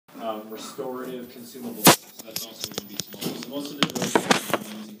restorative consumables. So that's also going to be tomorrow. So most of the drills I'm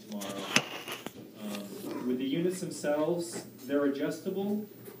using tomorrow. With the units themselves, they're adjustable,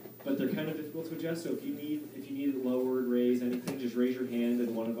 but they're kind of difficult to adjust. So if you need it lowered, raised, anything, just raise your hand,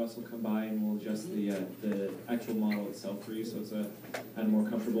 and one of us will come by and we'll adjust the actual model itself for you, so it's at a more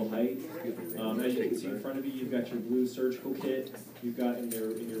comfortable height. As you can see in front of you, you've got your blue surgical kit. You've got in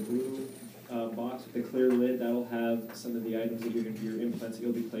your blue box with the clear lid, that'll have some of the items that your implants that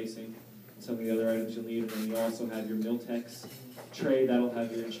you'll be placing, some of the other items you'll need, and then you also have your Miltex tray that'll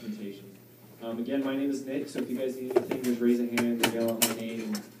have your instrumentation. Again, my name is Nick, so if you guys need anything, just raise a hand or yell out my name,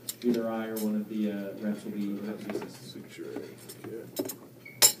 and either I or one of the reps will be happy to assist.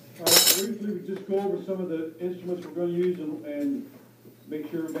 Briefly, we just go over some of the instruments we're going to use and make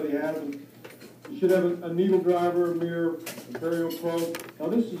sure everybody has them. You should have a needle driver, a mirror, a burial probe. Now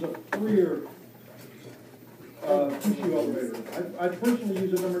this is a freer tissue elevator. I personally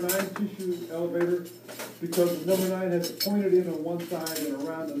use a number 9 tissue elevator because the number 9 has a pointed in on one side and a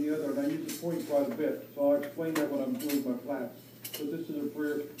round on the other, and I use the point quite a bit. So I'll explain that when I'm doing my flaps. But this is a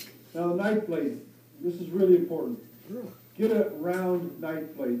freer. Now the knife blade, this is really important. Get a round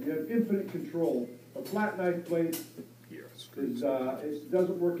knife blade. You have infinite control. A flat knife blade it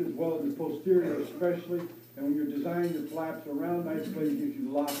doesn't work as well in the posterior especially, and when you're designing your flaps, a round knife blade gives you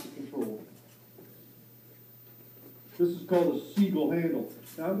lots of control. This is called a seagull handle.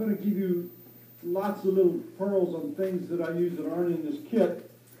 Now I'm going to give you lots of little pearls on things that I use that aren't in this kit,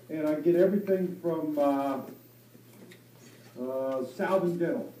 and I get everything from Salvin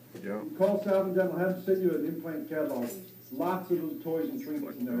Dental. Yeah. You call Salvin Dental, have them send you an implant catalog. Lots of little toys and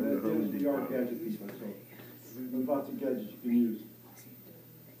trinkets in there. That tends to be our gadget people, so there's lots of gadgets you can use.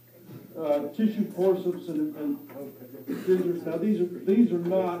 Tissue forceps and scissors. Now these are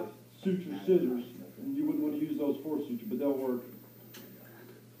not suture scissors, and you wouldn't want to use those for suture, but they'll work.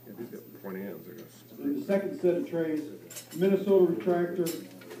 Yeah, these got pointy ends, I guess. And the second set of trays, Minnesota retractor.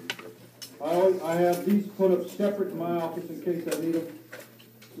 I have these put up separate in my office in case I need them,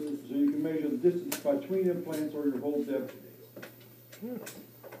 so you can measure the distance between implants or your hole depth.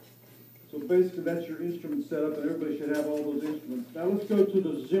 So basically that's your instrument setup, and everybody should have all those instruments. Now let's go to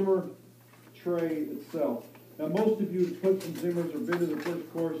the Zimmer tray itself. Now most of you have put some Zimmers or been to the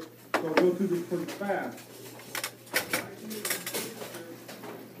first course, so I'll go through this pretty fast.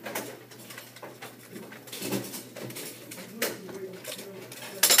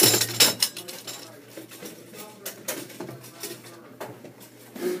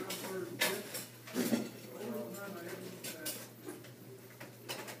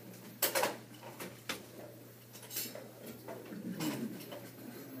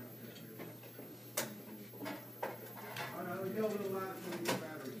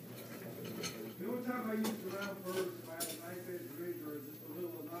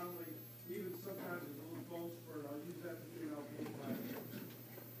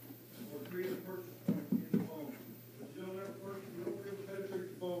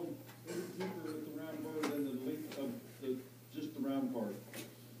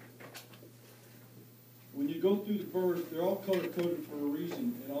 When you go through the burrs, they're all color-coded for a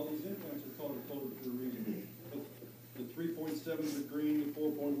reason, and all these implants are color-coded for a reason. The 3.7s are green, the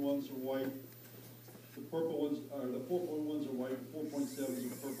 4.1s are white, the purple ones are, the 4.1s are white, the 4.7s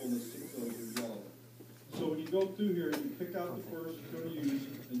are purple, and the 6.0s are yellow. So when you go through here, you pick out the burrs you're going to use,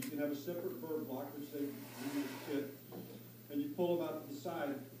 and you can have a separate burr block, which they use kit, and you pull them out to the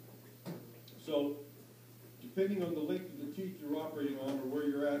side. So depending on the length of the teeth you're operating on or where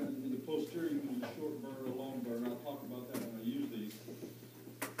you're at in the posterior, you can use a short burr or a long burr, and I'll talk about that when I use these.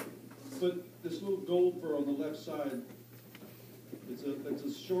 But this little gold burr on the left side, it's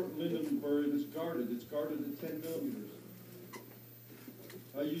a short linden burr, and it's guarded. It's guarded at 10 millimeters.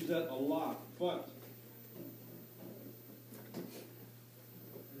 I use that a lot, but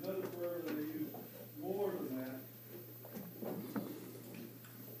another burr that I use more than that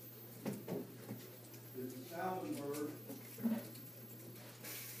is the Salvin burr.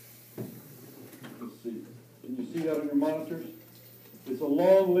 Let's see. Can you see that on your monitors? It's a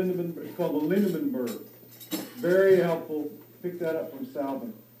long Lindemann, it's called the Lindemann burr. Very helpful. Pick that up from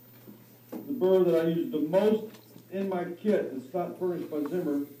Salvin. The burr that I use the most in my kit, it's not furnished by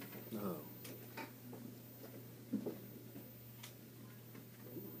Zimmer. No.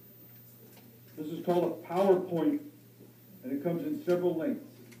 This is called a PowerPoint, and it comes in several lengths.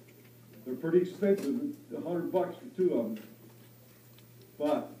 They're pretty expensive, $100 for 2 of them.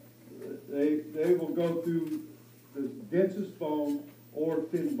 But they will go through the densest bone or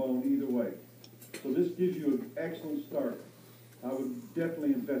thin bone either way. So this gives you an excellent start. I would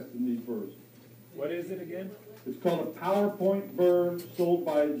definitely invest in these burrs. What is it again? It's called a PowerPoint burr, sold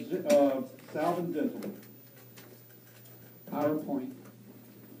by Salvin Dental. PowerPoint.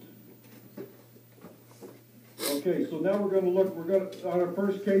 Okay, so now we're going to look. On our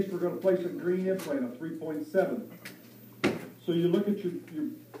first case, we're going to place a green implant, a 3.7. So you look at your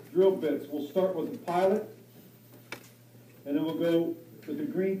drill bits. We'll start with the pilot, and then we'll go with the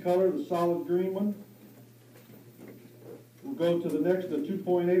green color, the solid green one. We'll go to the next, the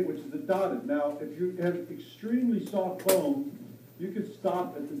 2.8, which is the dotted. Now, if you have extremely soft bone, you can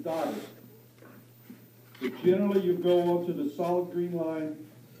stop at the dotted. But generally, you go onto the solid green line,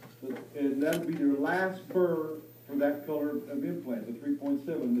 and that'll be your last burr for that color of implant, the 3.7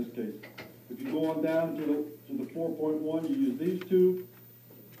 in this case. If you go on down to the 4.1, you use these two.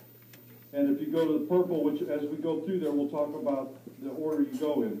 And if you go to the purple, which as we go through there, we'll talk about the order you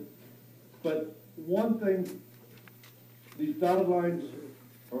go in. But one thing, these dotted lines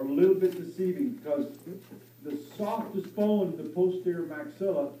are a little bit deceiving because the softest bone in the posterior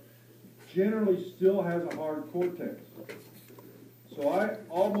maxilla generally still has a hard cortex. So I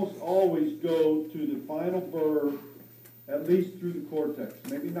almost always go to the final burr at least through the cortex.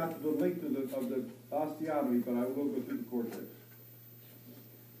 Maybe not to the length of the osteotomy, but I will go through the cortex.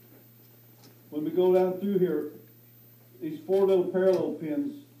 When we go down through here, these 4 little parallel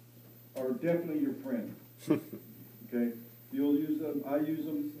pins are definitely your friend. Okay? You'll use them. I use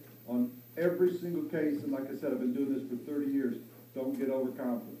them on every single case, and like I said, I've been doing this for 30 years. Don't get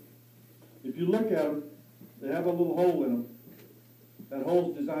overconfident. If you look at them, they have a little hole in them. That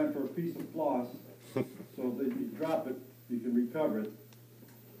hole's designed for a piece of floss, so that if you drop it, you can recover it.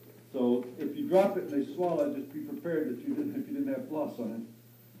 So if you drop it and they swallow it, just be prepared that if you didn't have floss on it.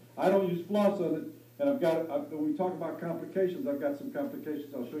 I don't use floss on it, and when we talk about complications, I've got some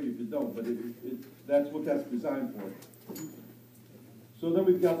complications I'll show you if you don't, but that's what that's designed for. So then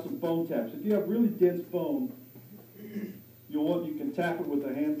we've got some bone taps. If you have really dense bone, you can tap it with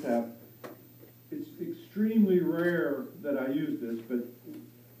a hand tap. It's extremely rare that I use this, but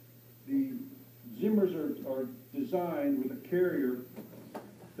the Zimmers are designed with a carrier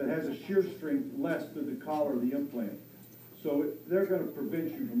that has a shear strength less than the collar of the implant. So they're going to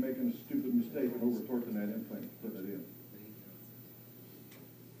prevent you from making a stupid mistake and over-torquing that implant to put it in.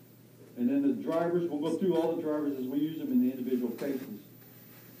 And then the drivers, we'll go through all the drivers as we use them in the individual cases.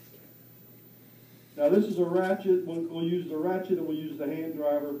 Now this is a ratchet. We'll use the ratchet and we'll use the hand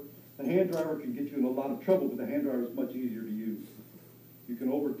driver. The hand driver can get you in a lot of trouble, but the hand driver is much easier to use. You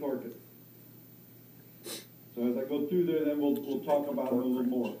can over-torque it. So as I go through there, then we'll talk about it a little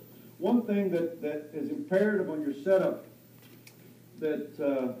more. One thing that is imperative on your setup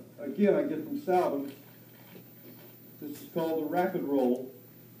that, again, I get from Salvin, this is called the rapid roll.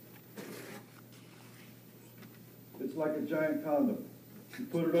 It's like a giant condom. You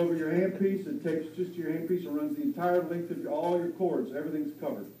put it over your handpiece, it tapes just to your handpiece and runs the entire length of all your cords. Everything's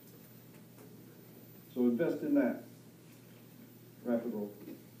covered. So invest in that. Rapid roll.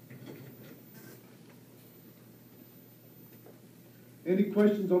 Any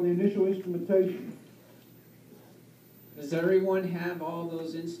questions on the initial instrumentation? Does everyone have all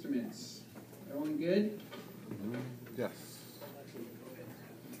those instruments? Everyone good? Yes.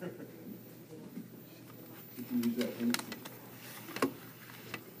 You can use that one.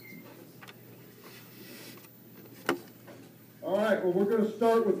 All right, well, we're going to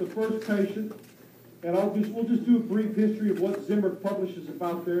start with the first patient, and we'll just do a brief history of what Zimmer publishes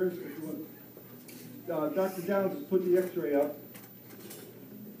about theirs. Dr. Downs has put the x-ray up,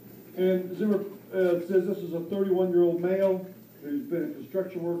 and Zimmer says this is a 31-year-old male who's been a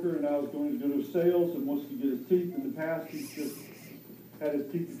construction worker and now is going to go to sales and wants to get his teeth. In the past, he's just had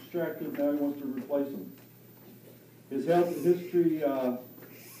his teeth extracted, now he wants to replace them. His health history,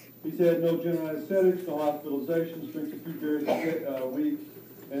 he's had no general anesthetics, no hospitalizations, drinks a few beers a week,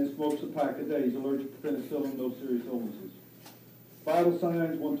 and smokes a pack a day. He's allergic to penicillin, no serious illnesses. Vital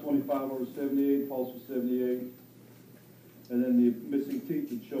signs, 125 over 78, pulse was 78, and then the missing teeth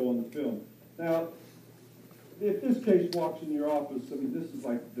that show on the film. Now, if this case walks in your office, I mean, this is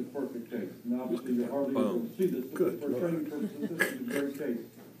like the perfect case. And obviously, you're hardly going to see this, but for training purposes, this is a great case.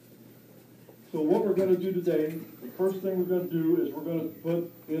 So what we're going to do today, the first thing we're going to do is we're going to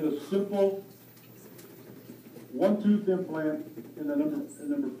put in a simple one-tooth implant in the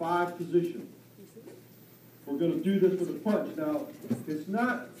number 5 position. We're going to do this with a punch. Now, it's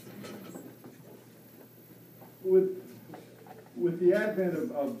not with the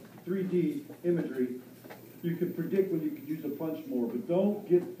advent of 3D imagery, you can predict when you can use a punch more, but don't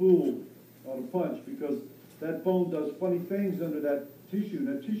get fooled on a punch because that bone does funny things under that tissue, and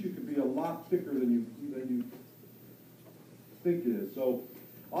that tissue could be a lot thicker than you think it is. So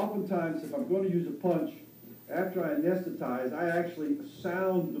oftentimes if I'm going to use a punch, after I anesthetize, I actually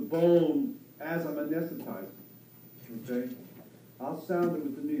sound the bone as I'm anesthetizing. Okay? I'll sound it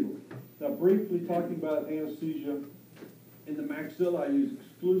with the needle. Now, briefly talking about anesthesia, in the maxilla, I use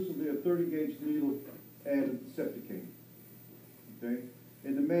exclusively a 30-gauge needle and septicane. Okay?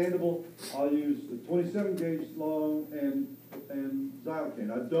 In the mandible, I'll use a 27-gauge long and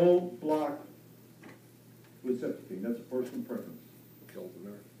xylocaine. I don't block with septicane. That's a personal preference. Kills the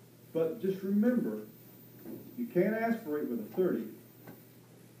nerve. But just remember, you can't aspirate with a 30,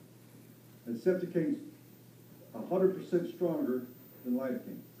 and septicane's 100% stronger than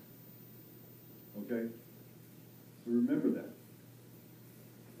lidocaine. Okay? So remember that.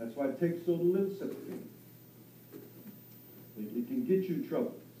 That's why it takes so little septicane. It can get you in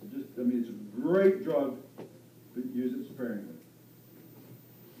trouble. So it's a great drug, but use it sparingly.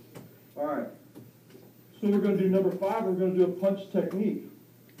 All right. So we're going to do number 5. We're going to do a punch technique.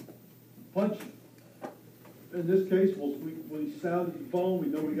 Punch, in this case, we sounded the bone. We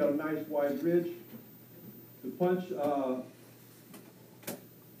know we got a nice wide ridge. The punch,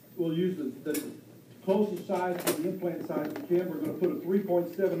 we'll use the closest size to the implant size we can. We're going to put a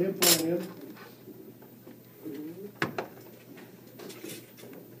 3.7 implant in.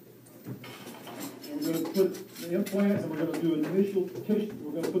 We're going to put the implant, and we're going to do an initial tissue.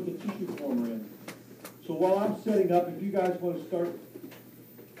 We're going to put the tissue former in. So while I'm setting up, if you guys want to start,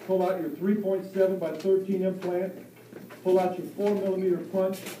 pull out your 3.7 by 13 implant, pull out your 4 mm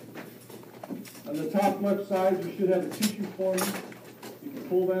punch. On the top left side, you should have a tissue former. You can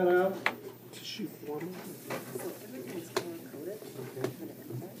pull that out. tissue former? So everything's color-coded for the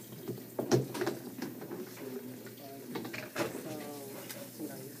implants. So, you know, you have the purple,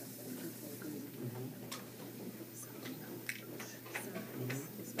 green, so, you know, which size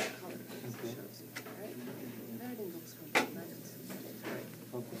is what color it shows you, right? And everything goes from left to right.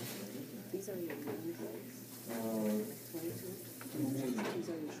 These are your long ones, 22. These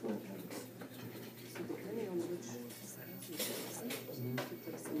are your short ones. So depending on which size you're placing, if you're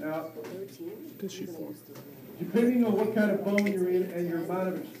placing Now, 13, you're going to use the long. depending on what kind of bone you're in and your amount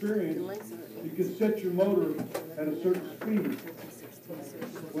of The experience, lengths are you can set your motor at a certain speed. 16.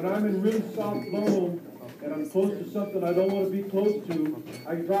 When I'm in really soft bone and I'm close to something I don't want to be close to,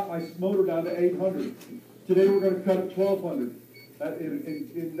 I drop my motor down to 800. Today we're going to cut it 1200.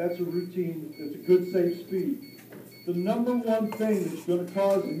 That's a routine, it's a good safe speed. The number one thing that's going to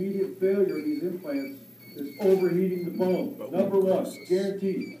cause immediate failure of these implants is overheating the bone. Number one,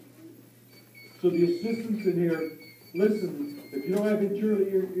 guaranteed. So the assistants in here, listen, if you don't have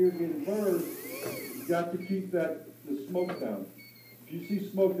internally irrigated burrs, you've got to keep the smoke down. If you see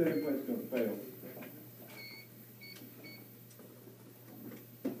smoke, that implant's going to fail.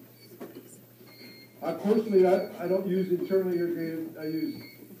 I personally, I don't use internally irrigated, I use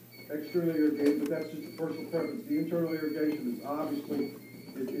externally irrigated, but that's just a personal preference. The internal irrigation is obviously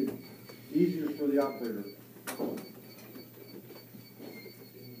it's easier for the operator. So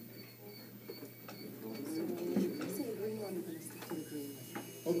when you're placing a green one, you're going to stick to the green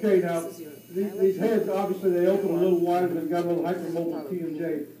one. Okay, now, these heads, obviously, they open a little wider. They've got a little hypermobile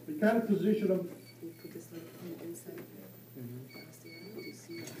T&J. We kind of position them. You put this like on the inside. Across the end, you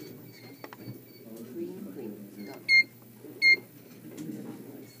see your green, green, done.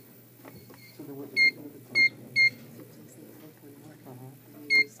 So the what the So placing 4.1. And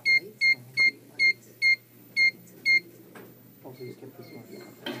you use white, white. oh, so you skip this one. Okay.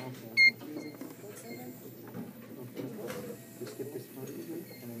 Using 4.7. Okay. You skip this one,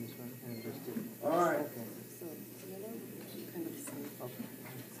 and then this one, and just do. All right. Okay. So yellow, kind of the same. Okay.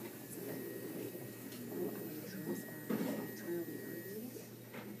 All electrodes are internally irrigated,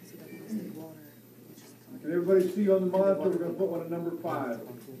 so that most of the water, which is Can everybody see on the monitor? We're going to put one at number 5.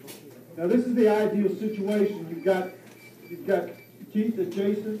 Now, this is the ideal situation. You've got teeth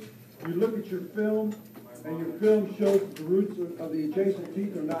adjacent. You look at your film, and your film shows that the roots of the adjacent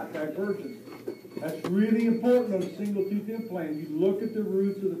teeth are not divergent. That's really important on a single tooth implant. You look at the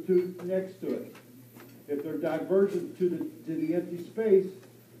roots of the tooth next to it. If they're divergent to the empty space,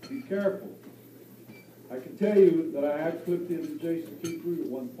 be careful. I can tell you that I have clipped in the adjacent tooth root at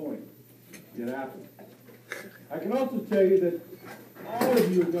one point. It happened. I can also tell you that all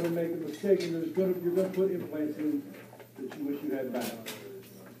of you are going to make a mistake, and you're going to put implants in that you wish you had back.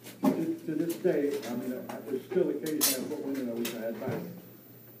 To this day, I mean, there's still occasions I put one in I wish I had back.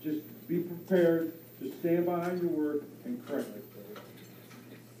 Just be prepared to stand behind your word and correct it.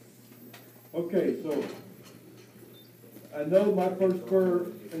 Okay, so I know my first burr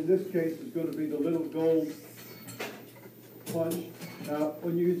in this case is going to be the little gold punch. Now,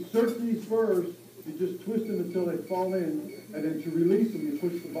 when you insert these burrs, You just twist them until they fall in, and then to release them, you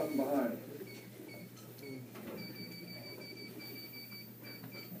push the button behind.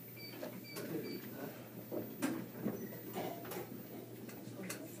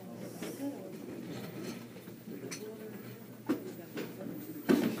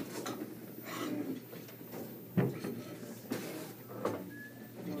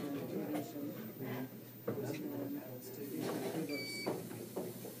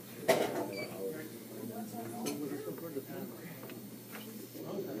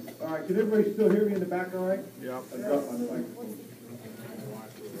 All right, can everybody still hear me in the back all right? Yep. I've got my microphone.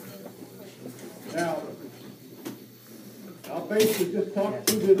 Now, I'll basically just talk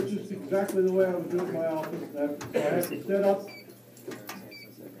through this just exactly the way I was doing in my office. So I have to set up.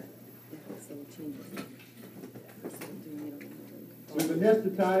 We've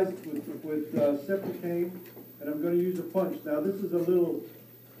anesthetized with septicane, and I'm going to use a punch. Now, this is a little.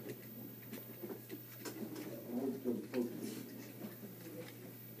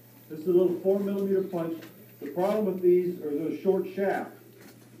 This is a little 4mm punch. The problem with these are those short shaft.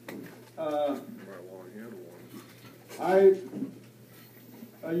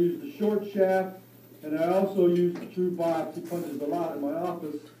 I use the short shaft, and I also use the true biopsy punches a lot in my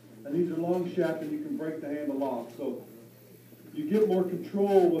office. And these are long shaft, and you can break the handle off. So you get more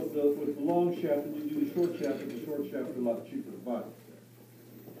control with the long shaft than you do the short shaft, and the short shaft is a lot cheaper to buy.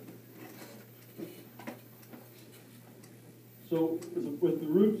 So with the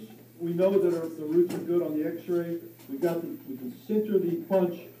roots, we know that the roots are good on the X-ray. We can center the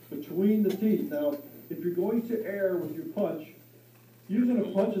punch between the teeth. Now, if you're going to err with your punch, using a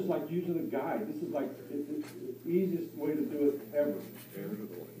punch is like using a guide. This is like the easiest way to do it ever.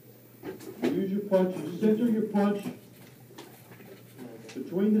 You use your punch. You center your punch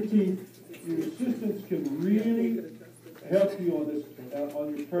between the teeth. Your assistants can really help you on this,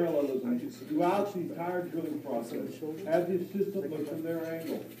 on your parallelism throughout the entire drilling process. Have the assistant look from their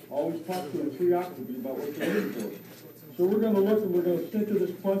angle. Always talk to them preoperatively about what they're looking for. So we're going to look and we're going to center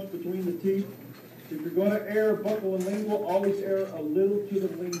this punch between the teeth. If you're going to err buccal and lingual, always err a little to the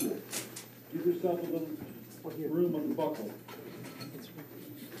lingual. Give yourself a little room on the buccal.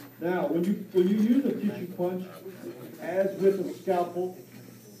 Now, when you use a tissue punch, as with a scalpel,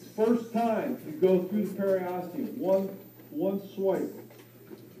 first time you go through the periosteum, one swipe.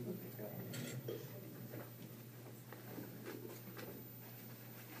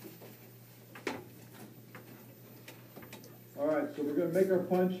 All right, so we're going to make our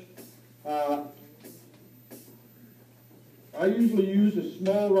punch. I usually use a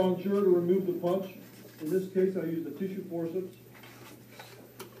small rongeur to remove the punch. In this case, I use the tissue forceps.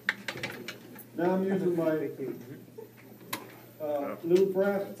 Now I'm using my little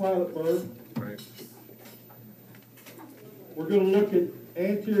brass pilot burr. Right. We're going to look at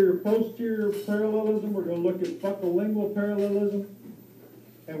anterior-posterior parallelism. We're going to look at buccal-lingual parallelism.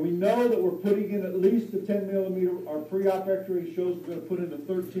 And we know that we're putting in at least a 10mm. Our pre-op X-ray shows we're going to put in a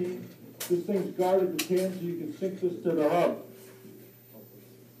 13. This thing's guarded to 10, so you can sink this to the hub.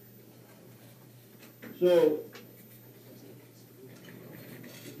 So,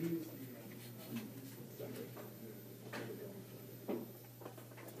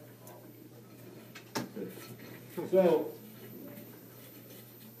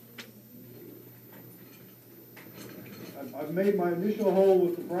 I've made my initial hole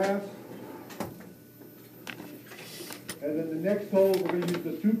with the brass. And then the next hole, we're going to use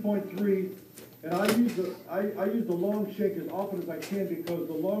the 2.3. And I use the long shank as often as I can because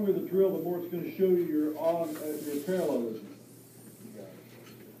the longer the drill, the more it's going to show you your parallelism.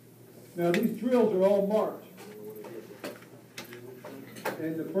 Now these drills are all marked.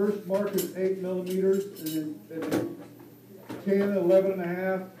 And the first mark is 8mm, and then 10, 11 and a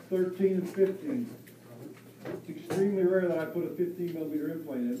half, 13, and 15. It's extremely rare that I put a 15mm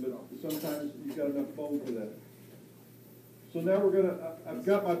implant in, but sometimes you've got enough bone for that. So now I've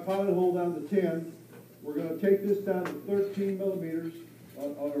got my pilot hole down to 10. We're going to take this down to 13mm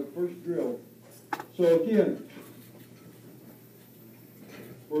on our first drill. So again,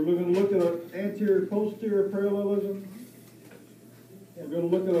 we're going to look at our anterior-posterior parallelism. We're going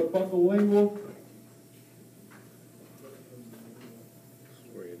to look at our buccal lingual.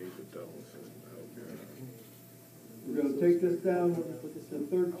 Where you need the double. We're going to take this down to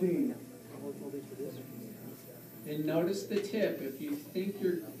 13. And notice the tip. If you think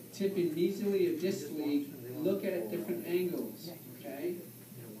you're tipping mesally or distally, look at different angles, okay?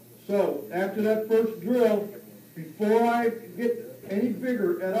 So, after that first drill, before I get any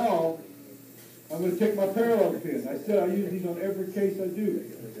bigger at all, I'm going to take my parallel pin. I said I use these on every case I do.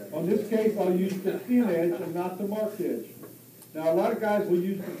 On this case, I'll use the thin edge and not the marked edge. Now, a lot of guys will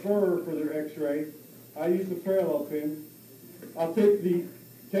use the burr for their x-ray. I use the parallel pin. I'll take the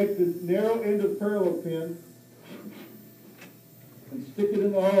narrow end of the parallel pin and stick it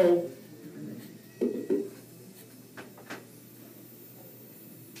in the hole.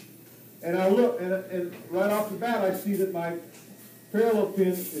 And I look, and right off the bat, I see that my parallel pin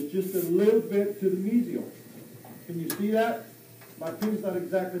is just a little bit to the mesial. Can you see that? My pin's not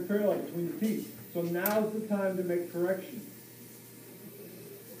exactly parallel between the teeth. So now's the time to make correction.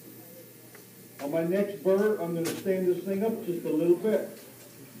 On my next burr, I'm going to stand this thing up just a little bit.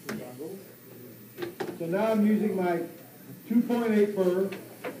 So now I'm using my 2.8 burr,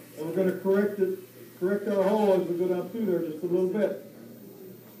 and we're going to correct our hole as we go down through there just a little bit.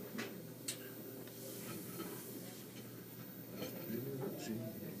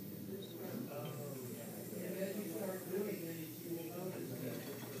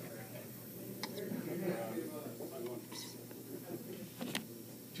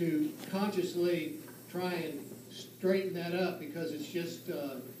 To consciously try and straighten that up, because it's just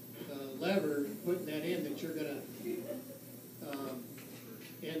a lever putting that in that you're going to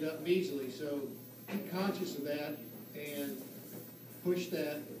end up measly. So be conscious of that and push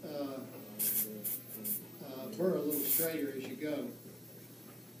that burr a little straighter as you go.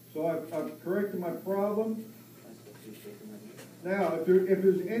 So I've corrected my problem. Now, if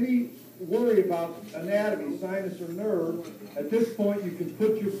there's any worry about anatomy, sinus, or nerve, at this point you can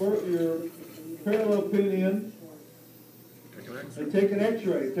put your parallel pin in and take an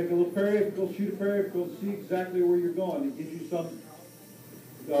x-ray. Take a little periapical, shoot a periapical, see exactly where you're going. It gives you some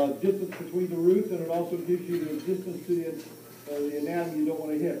distance between the roots, and it also gives you the distance to the anatomy you don't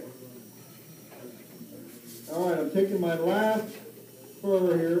want to hit. All right, I'm taking my last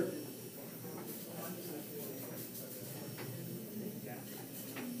burr here.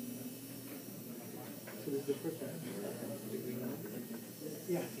 So this is the first one.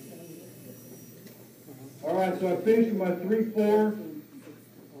 Yeah. All right, so I finished with my 3/4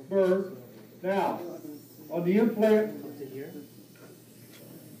 burr. Now, on the implant,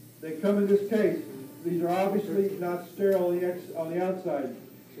 they come in this case. These are obviously not sterile on the outside.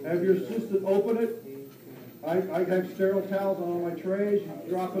 Have your assistant open it. I have sterile towels on all my trays. You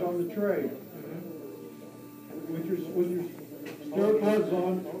drop it on the tray. With your sterile gloves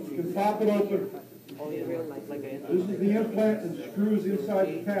on, you can pop it open. This is the implant and screws inside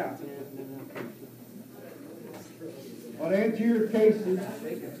the cap. On anterior cases,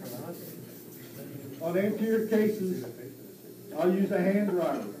 I'll use a hand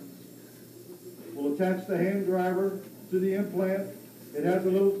driver. We'll attach the hand driver to the implant. It has a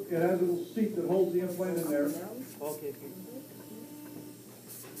little seat that holds the implant in there. Okay.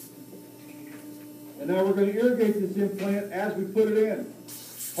 And now we're going to irrigate this implant as we put it in.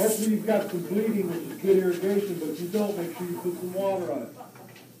 Hopefully you've got some bleeding, which is good irrigation, but if you don't, make sure you put some water on it.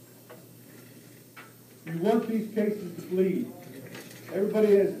 You want these cases to bleed.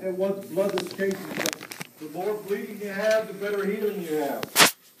 Everybody wants bloodless cases, but the more bleeding you have, the better healing you have.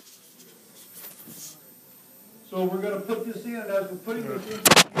 So we're going to put this in. As we're putting this in,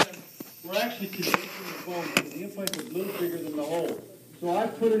 we're actually condensing the bone because the implant's a little bigger than the hole. So I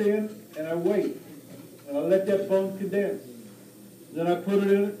put it in and I wait. And I let that bone condense. Then I put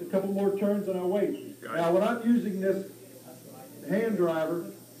it in a couple more turns and I wait. Now when I'm using this hand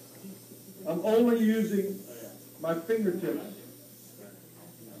driver, I'm only using my fingertips.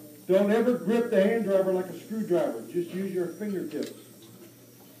 Don't ever grip the hand driver like a screwdriver. Just use your fingertips.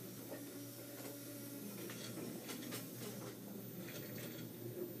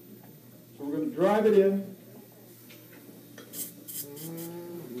 So we're going to drive it in.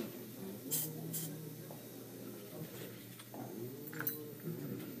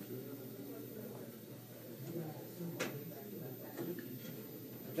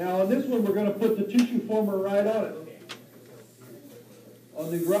 Now on this one, we're going to put the tissue former right on it.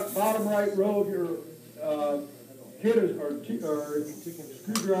 On the bottom right row of your hitters or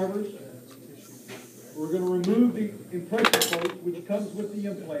screwdrivers, we're going to remove the impression post, which comes with the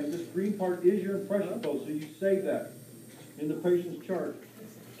implant. This green part is your impression post, so you save that in the patient's chart.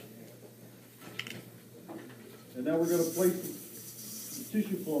 And now we're going to place the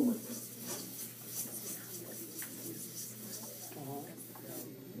tissue former.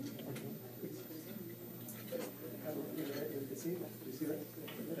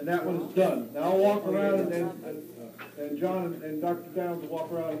 And that one's done. Now I'll walk around and John and Dr. Downs will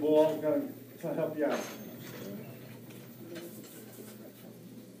walk around and we'll all kind of help you out.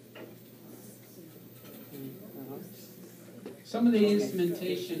 some of the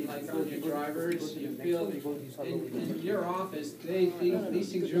instrumentation, like on your drivers, you feel in your office,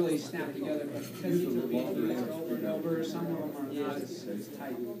 these things really snap together, but because these are being used over and over, some of them are not as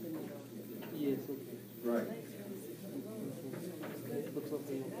tight. Yes, okay. Right. Looks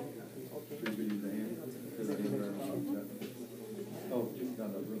okay. So you could use the hand. Oh, just not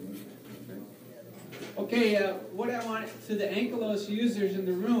a room. Okay, what I want to the ankylosed users in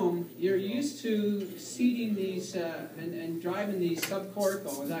the room, you're used to seating these and driving these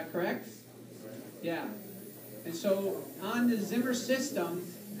subcortical, is that correct? Yeah. And so on the Zimmer system,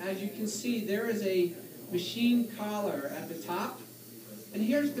 as you can see, there is a machine collar at the top. And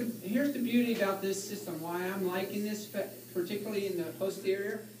here's the beauty about this system, why I'm liking this, particularly in the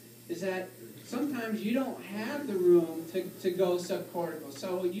posterior, is that sometimes you don't have the room to go subcortical.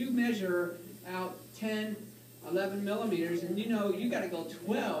 So you measure out 10, 11 millimeters, and you know you got to go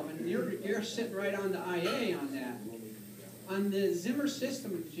 12, and you're sitting right on the IA on that. On the Zimmer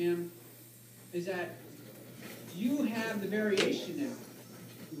system, Jim, is that you have the variation now.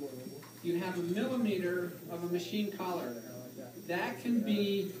 You have a millimeter of a machine collar there. That can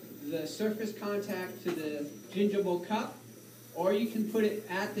be the surface contact to the gingival cup, or you can put it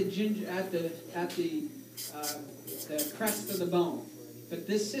at the crest of the bone. But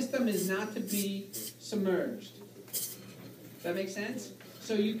this system is not to be submerged. Does that make sense?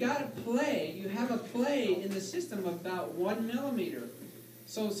 So you have a play in the system of about 1 millimeter.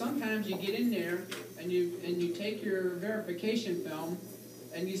 So sometimes you get in there and you take your verification film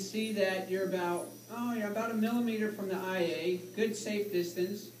and you see that you're about a millimeter from the IA, good safe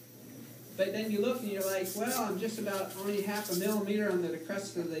distance. But then you look and you're like, well, I'm just about only half a millimeter under the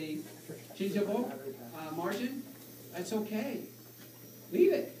crest of the gingival margin. That's okay.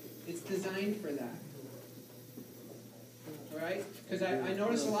 Leave it. It's designed for that. All right? Because I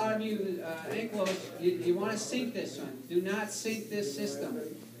notice a lot of you ankylosed, you want to sink this one. Do not sink this system.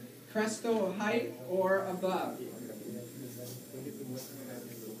 Cresto height or above.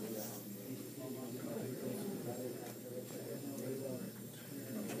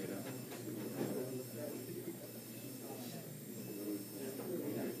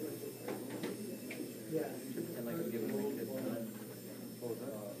 And I can give it like this. Hold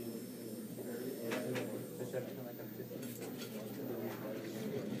up. Perception like a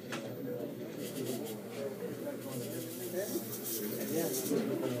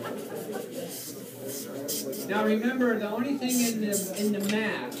Now remember, the only thing in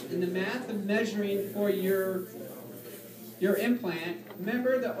the math of measuring for your implant,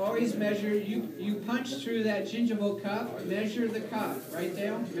 remember to always measure, you punch through that gingival cup, measure the cup, right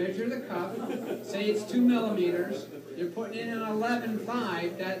down, measure the cup, say it's 2 millimeters, you're putting in an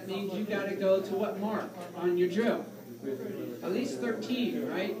 11.5, that means you got to go to what mark on your drill? At least 13,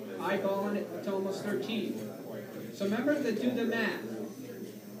 right? Eyeballing it to almost 13. So remember to do the math.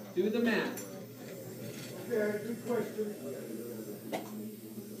 Do the math. Yeah, good question.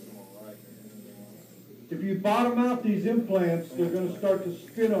 If you bottom out these implants, they're going to start to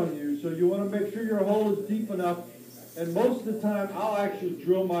spin on you. So you want to make sure your hole is deep enough. And most of the time, I'll actually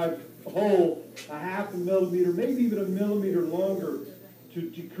drill my hole a half a millimeter, maybe even a millimeter longer to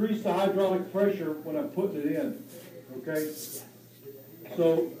decrease the hydraulic pressure when I'm putting it in. Okay?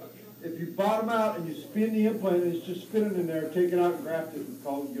 So if you bottom out and you spin the implant and it's just spinning in there, take it out and graft it and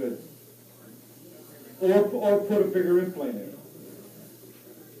call it good. Or put a bigger implant in.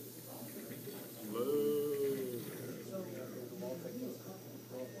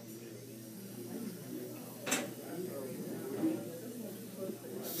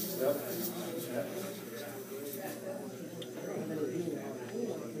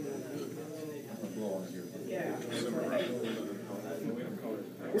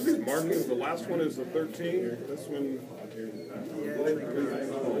 What are these markings? The last one is the 13. This one, 10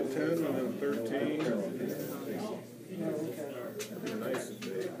 and then 13. Nice and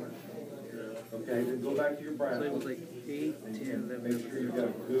big. Okay, then go back to your brass. So it was like 8, 10, 11. Make sure you got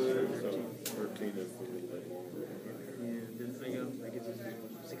a good. So 13 is a little bit longer. And then I got, I guess it's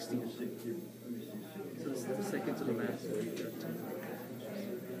 16. So it's the second to the last. Thank you.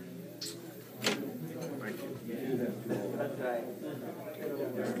 That's right.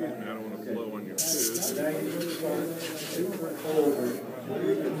 Excuse me, I don't want to blow on your tooth. Now you start over.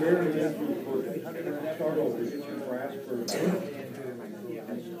 Very gently start over. Get your brass first.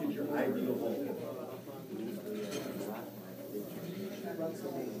 Get your ideal hole.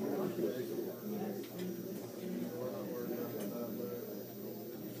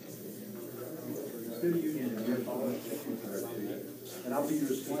 Instead of using and I'll be your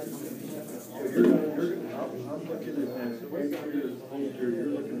assistant. So I'm looking at this, make sure you're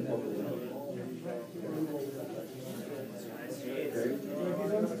looking at what we're doing.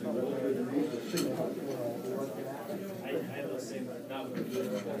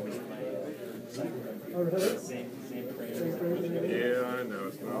 Same frame. Yeah, I know.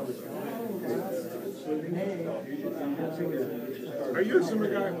 It's not. Are you a Zimmer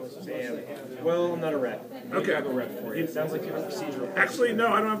guy? Well, I'm not a rep. Okay. I have a rep for you. It sounds like you have a procedural. Actually, no,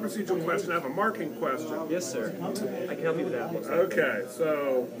 I don't have a procedural question. I have a marking question. Yes, sir. I can help you with that. Okay,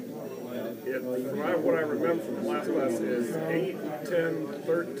 so what I remember from last class is 8, 10,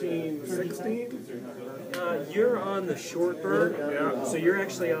 13, 16? You're on the short bird. Yeah. So you're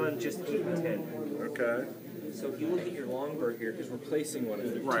actually on just 8 and 10. Okay. So if you look at your long bird here, because we're placing one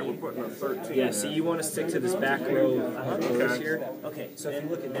of the Right, we're putting a 13 Yeah, in. so you want to stick to this back row of rows Okay. here. Okay, so if you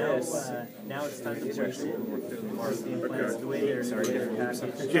look at this, now it's time to place it. The implants, the way they're different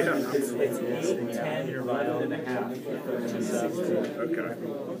packages. Yeah. It's 8, 10, interval, and a half. Okay.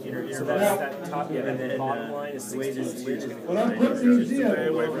 So that's that top, and then the bottom line is the way this lid is When I'm putting these in, Stay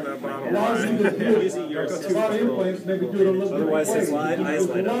away from that bottom a lot of line. people do it, a lot of implants maybe do it a little bit. Otherwise, his eyes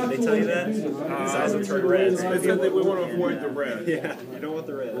light up. They tell you that? His eyes will turn red. They said that we want to avoid the red. Yeah, you don't want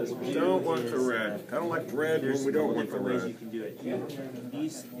the red. Don't want the red. I don't like red when we don't want the ways you red. can do it.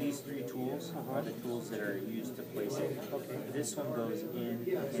 These 3 tools are the tools that are used to place it. This one goes in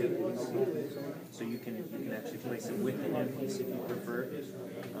handpiece, so you can actually place it with the handpiece if you prefer,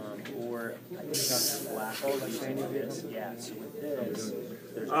 or I think Dr. Black is using this. Yeah. So with this,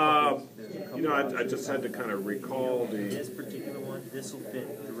 there's a couple I just had to kind of recall this the, particular one. This will fit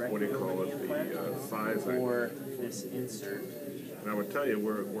what directly do you over call the it, implant, the sizing. or this insert. And I would tell you,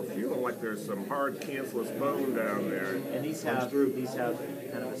 we're feeling like there's some hard cancellous bone down there. And these have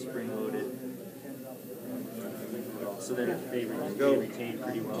kind of a spring-loaded, so they retain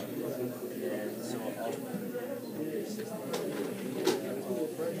pretty well. And so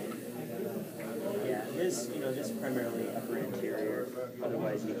this primarily upper anterior.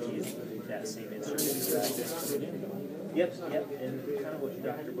 Otherwise, you can use that same insert in practice. Yep. And kind of what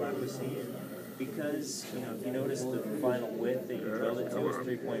Dr. Black was saying, because if you notice the final width that you drilled it to is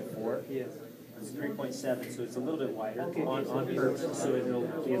 3.4. It's 3.7, so it's a little bit wider on purpose, so it'll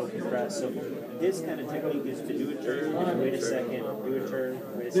be able to compress. So his kind of technique is to do a turn, wait a second, do a turn,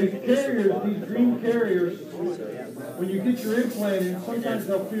 wait a These second. carriers, these dream carriers, So yeah. when you get your implant in, sometimes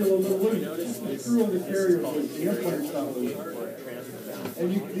they'll feel a little loose. You screw on the carrier with the implant not loose. And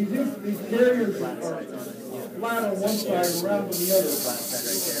these carriers are flat on one side and round on the other.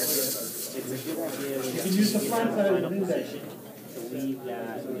 It's a good idea when You can use the flat side as an index. to leave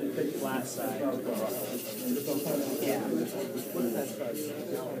that flat side to the ruffle.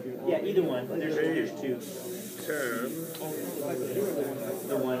 Yeah, either one. There's 2. 10,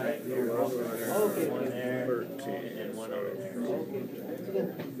 The one right here. One there. 13. And one over there.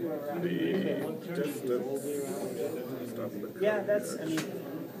 The distance. Stuff that Yeah, that's, I did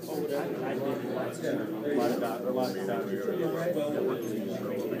lots of doctors that work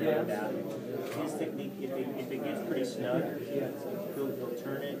with that. His technique, if it gets pretty snug, he'll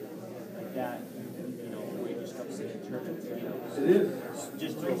turn it like that, where he just comes in and turn it, It is.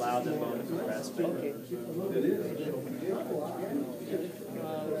 just to allow the bone to compress. But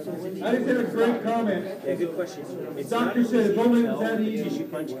I just had a great comment. yeah, good question. It's Doctor not said it's only tell that the easy. tissue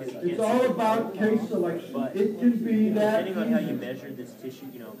punch because you It's can't all see about case selection. But It can be that depending on how you easy. measure this tissue,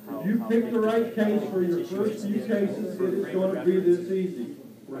 how You how pick thick the right the case for your tissue first is. few cases, it is going to be this easy.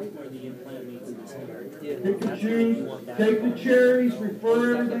 Right where the implant meets this area. Pick and choose, take the cherries,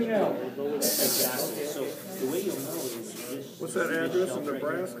 refer everything else. Exactly. So the way you'll know is this. What's that address in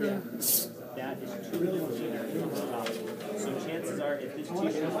Nebraska? That is 2 millimeters on the top. So chances are, if this tissue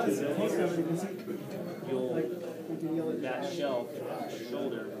is 2 millimeters, that shelf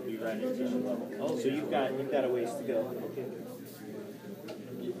shoulder will be right at tissue level. Oh, so you've got a ways to go.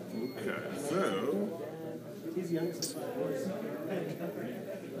 Okay, so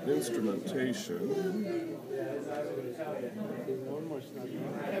instrumentation.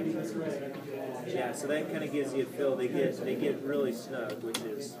 Yeah, so that kind of gives you a feel. They get really snug, which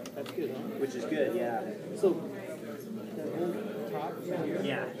is good. Yeah. So, the whole top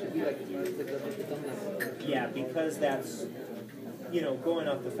Yeah. should be like the thumb. Yeah, because that's, going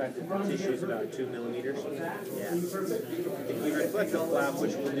off the fact that the tissue is about 2 millimeters. Yeah. If you reflect the flap,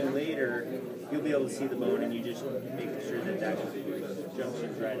 which we'll do later, you'll be able to see the bone, and you just make sure that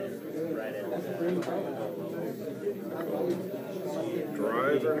junction's right in.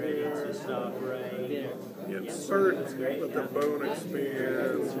 Driver here. To stop right. Insert, let the bone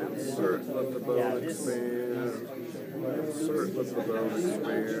expand. Insert, let the bone expand. Insert, let the bone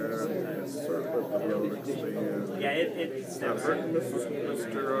expand. Insert, let the bone expand. Yeah, it Not snaps. hurting Mr. And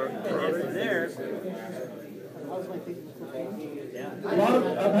then Crotty? from there, A lot of,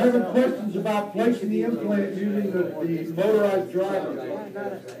 I'm having questions about placing the implant using the motorized driver.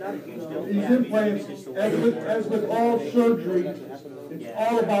 These implants, as with all surgery, it's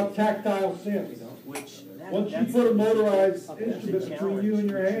all about tactile sense. Once you put a motorized instrument between you and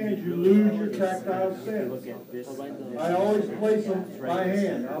your hands, you lose your tactile sense. I always place them by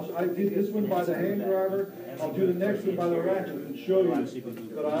hand. I did this one by the hand driver. I'll do the next one by the ratchet and show you.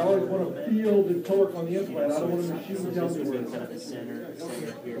 But I always want to feel the torque on the implant. I don't want a machine tell me where it's kind of the center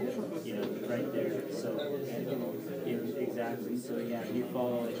here, you know, right there. So, exactly. So, yeah, you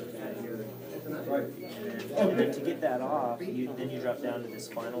follow it here. right. And then to get that off, then you drop down to this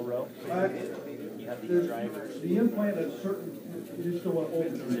final row. You have the driver. The implant is certain, you just don't want to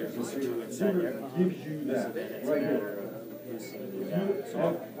open it. There's a screw inside there. Gives you that, right here. You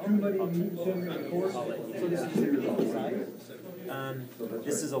have too many Newton centimeters of force. So this is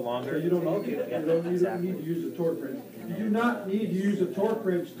This is a longer. you don't need to use a torque wrench. You do not need to use a torque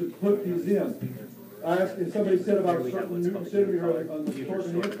wrench to put these in. I asked, and somebody said about a certain Newton centimeter on the torque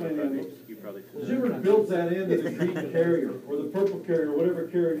and the implant end. Zimmer builds that into the green carrier or the purple carrier, or whatever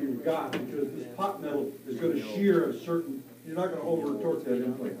carrier you've got, because this pot metal is going to shear a certain. You're not going to over torque that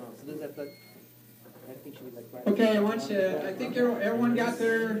implant. Okay, I think everyone got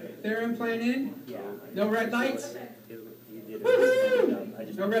their implant in? Yeah. No red lights?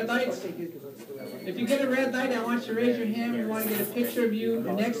 Woohoo! No red lights? If you get a red light, I want you to raise your hand. We want to get a picture of you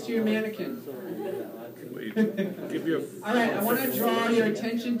next to your mannequin. Give you All right, I want to draw your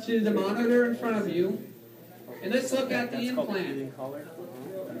attention to the monitor in front of you. And let's look at the implant.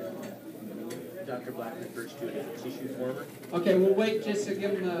 Dr. Black refers to it as a tissue former. Okay, we'll wait just to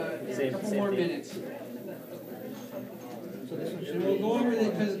give him a couple more minutes. And we'll go over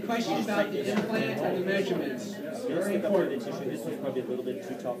the questions about the implant and the measurements. Very important. The tissue. This one's probably a little bit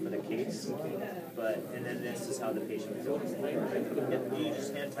too tall for the case, and then this is how the patient feels. You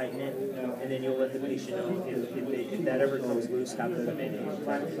just hand tighten it, and then you'll let the patient know if that ever comes loose. Have them come in.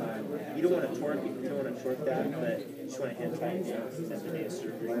 You don't want to torque that, but you just want to hand tighten it at the day of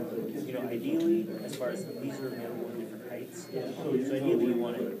surgery. You know, ideally, as far as these are available in different heights, so ideally you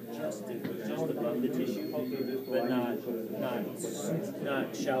want it just above the tissue, but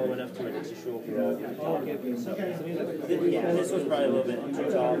not shallow enough to where the tissue will grow over the top. So, yeah, this was probably a little bit too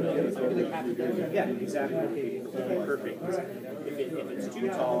tall. Yeah, exactly. Perfect. If it's too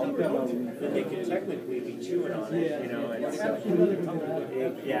tall, then they could technically be chewing on it, you know. And so,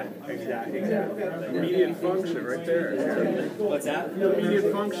 yeah, exactly. immediate function right there. What's that?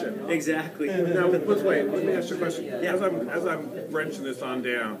 Immediate function. Exactly. Now, let's wait. Let me ask you a question. As I'm wrenching this on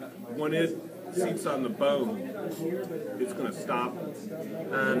down, when it seats on the bone, it's going to stop.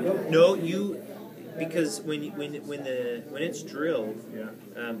 No, because when it's drilled,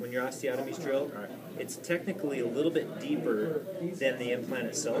 when your osteotomy is drilled, it's technically a little bit deeper than the implant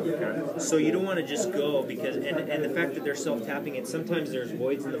itself. So you don't want to just go because and the fact that they're self-tapping it, sometimes there's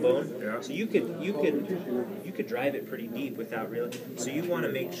voids in the bone. So you could drive it pretty deep without really. So you want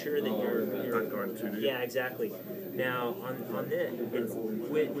to make sure that you're Not going too deep. yeah, exactly. Now on this,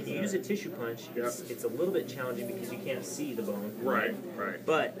 when you use a tissue punch, it's a little bit challenging because you can't see the bone. Right.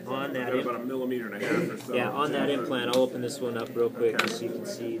 But on that, Got about 1.5 millimeters or so. yeah, on that implant, I'll open this one up real quick so you can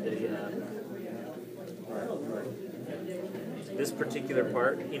see this particular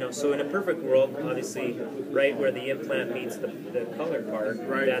part. You know, so in a perfect world, obviously, right where the implant meets the colored part,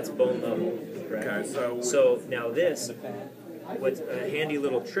 that's bone level. Correct? Okay, So now this, what's a handy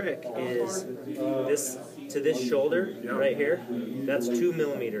little trick is this to this shoulder right here. That's 2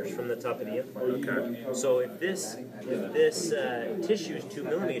 millimeters from the top of the implant. Okay. So if this tissue is 2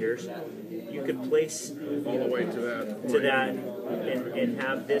 millimeters, you could place all the way to that point. and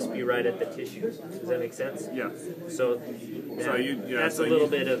have this be right at the tissue. Does that make sense? Yeah. So that's a little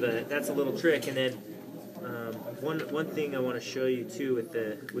bit of that's a little trick. And then one thing I want to show you too with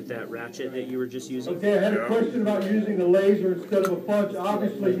that ratchet that you were just using. Okay, I had a question about using the laser instead of a punch.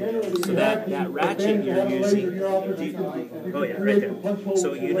 Obviously, so that ratchet you're using. Oh yeah, right there.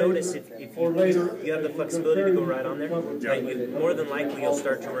 So you notice if you have the flexibility to go right on there, more than likely you'll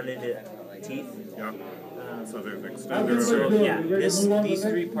start to run into teeth. Yeah. So there's extender. So yeah, these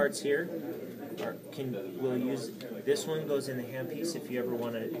three parts here will use. This one goes in the handpiece if you ever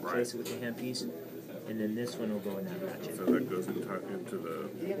want to place it with the handpiece. And then this one will go in that ratchet. So that goes into the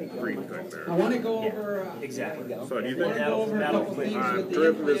green thing there. I want to go over. Exactly. So do you I want think to go over a couple things with I've the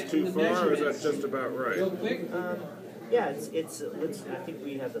driven this implant too and the far, or is that measurements. just about right? Real quick. Yeah, let's, I think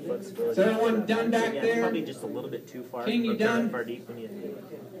we have the flexibility. Is everyone done back yeah, there? Probably just a little bit too far. King, you done? Far deep when you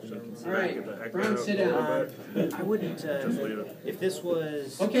All right, Brown, sit down. I wouldn't, if this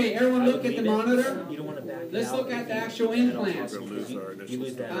was. Okay, everyone look at the monitor. You don't want to back it Let's out. look at the actual implant. We'll lose our You initial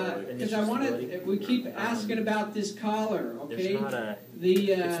lose that Because I initial want stability. to, we keep asking about this collar, okay? There's not a,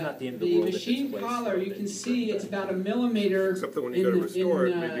 The, it's not the end of the world if it's machine placed collar, you where can it see needs it's to be. about a millimeter Except that when you go to restore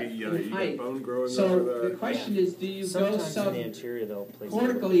it, maybe you in got height. bone growing So over the that. question is, do you go Sometimes in the interior they'll place it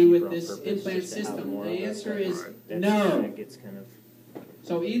cortically with on this purpose implant just to have system? more The of it. answer is That's- no. That gets kind of,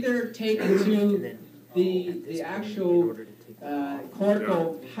 So either take it and to then, at the this point, in actual order to take that off,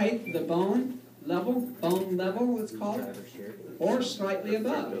 cortical height of the bone level, let's call it, driver's chair. or slightly It's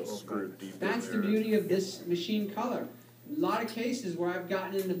above. screwed deep in That's the there. beauty of this machine color. A lot of cases where I've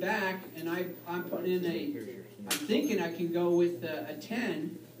gotten in the back and I'm putting in Here's your I'm thinking I can go with a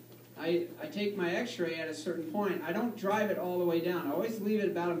 10. I take my x-ray at a certain point. I don't drive it all the way down. I always leave it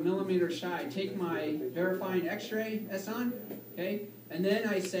about a millimeter shy. I take my verifying x-ray that's on, okay? And then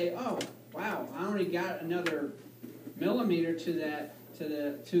I say, oh, wow, I only got another millimeter to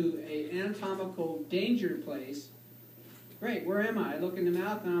a anatomical danger place. Great, where am I? I look in the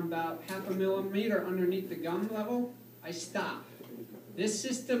mouth and I'm about half a millimeter underneath the gum level. I stop. This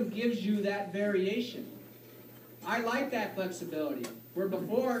system gives you that variation. I like that flexibility. Where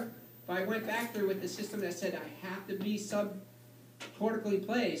before, if I went back there with the system that said I have to be subcortically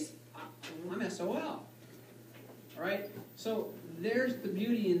placed, I'm SOL. All right? So there's the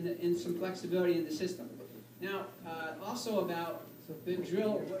beauty in some flexibility in the system. Now, also about the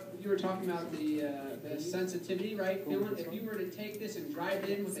drill, you were talking about the sensitivity, right? Feeling, if you were to take this and drive it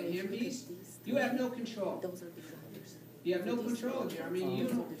in with a handpiece, you have no control. Those are designers. You have no control here. I mean, you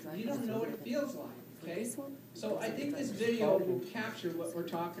don't know what it feels like, okay? So I think this video will capture what we're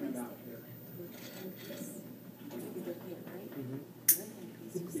talking about here.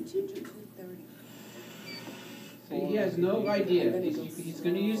 See, he has no idea. He's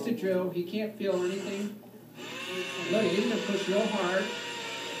going to use the drill. He can't feel anything. Look, he's going to push real hard.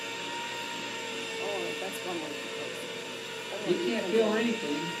 He can't feel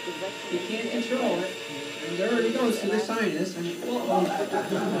anything. He can't control it. And there he goes to the sinus. And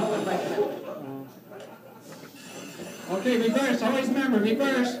okay, reverse. Always remember,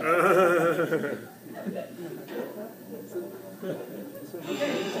 reverse.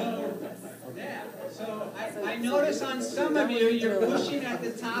 Okay, so I notice on some of you, you're pushing at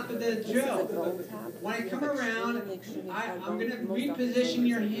the top of the drill. When I come around, I'm going to reposition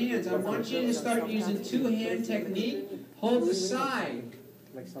your hands. I want you to start using two-hand technique. Hold the side.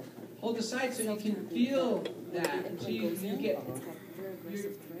 Hold the side so you can feel that. So you get,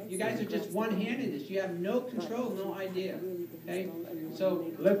 you guys are just one-handed this. You have no control, no idea. Okay? So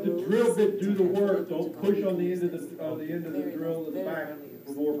Let the drill bit do the work. Don't push on the end of the drill in the back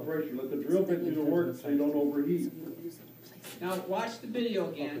for more pressure. Let the drill bit do the work so you don't overheat. now watch the video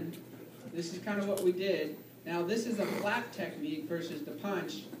again. This is kind of what we did. Now this is a flap technique versus the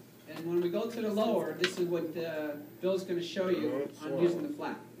punch. And when we go to the lower, this is what Bill's going to show you on using the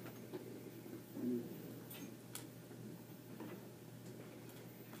flap.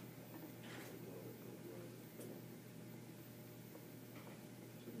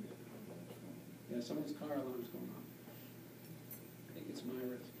 Yeah, someone's car alarm's going off. I think it's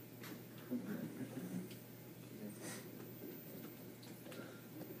Myra's.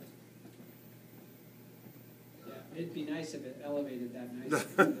 Yeah, it'd be nice if it elevated that nice,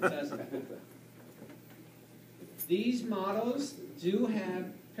 but it doesn't. These models do have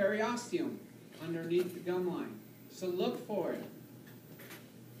periosteum underneath the gum line, so look for it.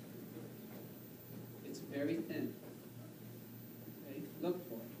 It's very thin. Okay, look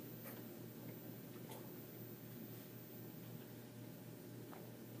for it.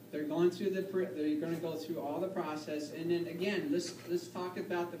 They're going through they're going to go through all the process, and then again, let's talk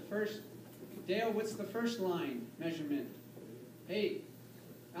about the first. Dale, what's the first line measurement? Hey,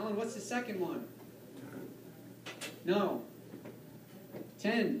 Alan, what's the second one? No.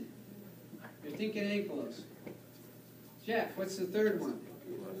 10. You're thinking ankylose. Jeff, what's the third one?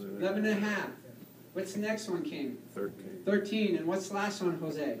 11 and a half. What's the next one, King? 13. 13. And what's the last one,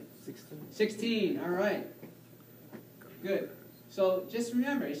 Jose? 16. 16. All right. Good. So just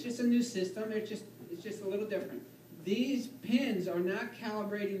remember, it's just a new system. It's just a little different. These pins are not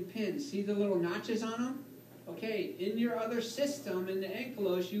calibrating pins. See the little notches on them? Okay, in your other system, in the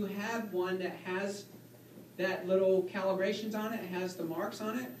ankylose, you have one that has that little calibrations on it, has the marks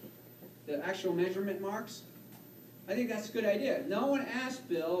on it, the actual measurement marks. I think that's a good idea. No one asked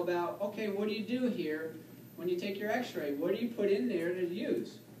Bill about, okay, what do you do here when you take your x-ray? What do you put in there to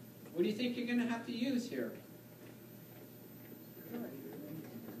use? What do you think you're going to have to use here?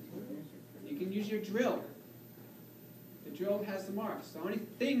 can use your drill. The drill has the marks. The only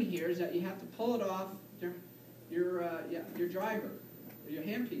thing here is that you have to pull it off your driver, or your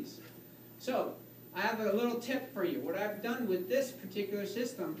handpiece. So, I have a little tip for you. What I've done with this particular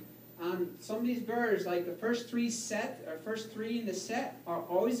system, some of these burrs, like the first three in the set, are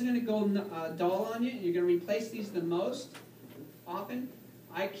always going to go dull on you. You're going to replace these the most often.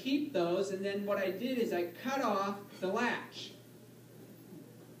 I keep those, and then what I did is I cut off the latch.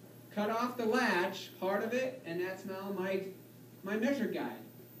 Cut off the latch, part of it, and that's now my measure guide.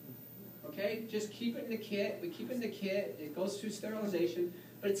 Okay, just keep it in the kit. We keep it in the kit. It goes through sterilization,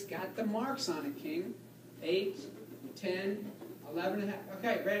 but it's got the marks on it, King. 8, 10, 11 and a half.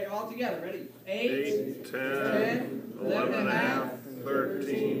 Okay, ready? All together. Ready? 8, 10, 11 and a half,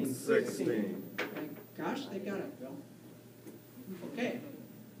 13, 16. Gosh, they got it, Bill. Okay,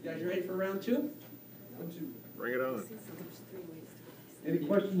 you guys ready for round 2? Bring it on. Any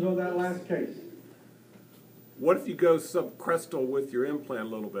questions on that last case? What if you go subcrestal with your implant a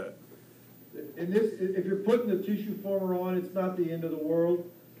little bit? In this, if you're putting the tissue former on, it's not the end of the world.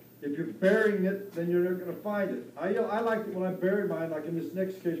 If you're burying it, then you're not going to find it. I like it when I bury mine, like in this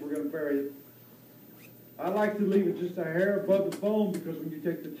next case, we're going to bury it. I like to leave it just a hair above the bone, because when you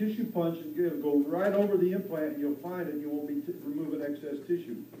take the tissue punch, it'll go right over the implant, and you'll find it, and you won't be removing excess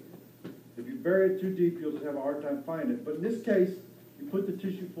tissue. If you bury it too deep, you'll just have a hard time finding it. But in this case, you put the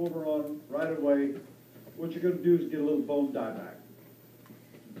tissue former on right away. What you're going to do is get a little bone dye back.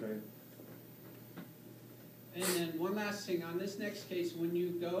 Okay. And then one last thing on this next case, when you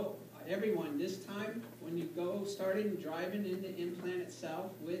go, everyone, this time, when you go starting driving in the implant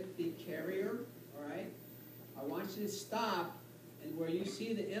itself with the carrier, all right, I want you to stop, and where you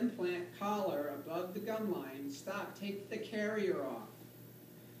see the implant collar above the gum line, stop, take the carrier off.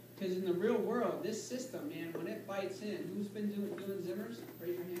 Because in the real world, this system, man, when it bites in, who's been doing Zimmers?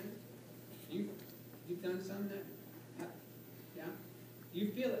 Raise your hand. You've done some that, yeah? You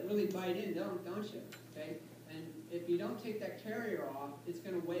feel it really bite in, don't you? Okay? And if you don't take that carrier off, it's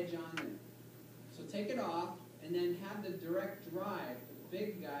going to wedge on there. So take it off, and then have the direct drive, the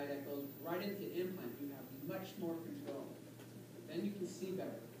big guy that goes right into the implant. You have much more control. Then you can see better.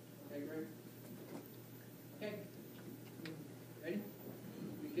 Okay, Greg? Okay. Ready?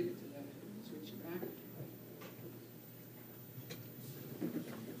 We get to that. Switch it back.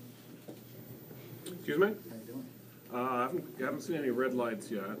 Excuse me? I haven't seen any red lights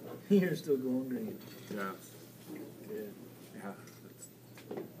yet. You're still going green. Yeah. Good.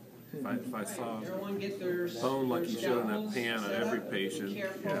 Yeah. If I saw Everyone get their bone like you showed in that scalpels pan on set every up. patient, Be you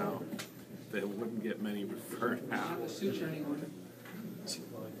careful. know, they wouldn't get many referred Not out. the suture anyone.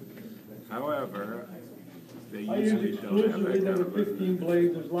 However, they I use usually don't have exclusively that kind number of 15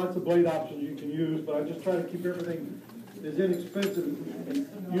 blades. There's lots of blade options you can use, but I just try to keep everything as inexpensive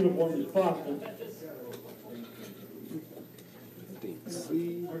and uniform as possible.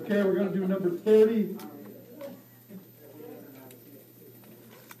 Okay, we're going to do number 30.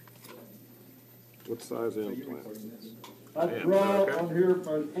 What size implant? I draw on here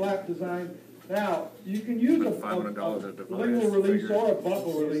my flap design. Now, you can use a $500 a device. lingual release or a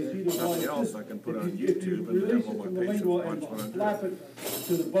buckle release, either one. Nothing else It's I can put if on you- if YouTube you and release have all it my from the patients lingual watch and what I'm flap doing. it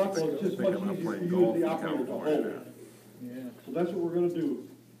to the buckle, it's just I think much I'm easier for playing you golf as the in operator to California hold. now. Yeah. So that's what we're going to do.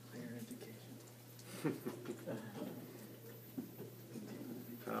 Higher education.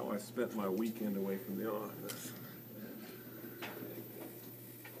 How I spent my weekend away from the office.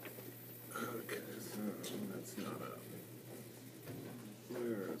 Okay, so that's not up.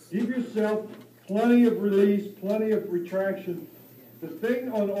 Where's Give yourself plenty of release, plenty of retraction. The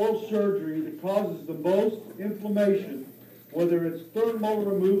thing on oral surgery that causes the most inflammation, whether it's third molar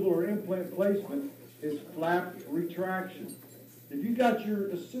removal or implant placement, is flap retraction. If you got your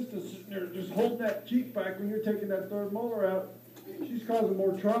assistant sitting there just holding that cheek back when you're taking that third molar out, she's causing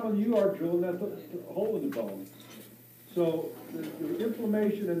more trauma than you are drilling that hole in the bone. So the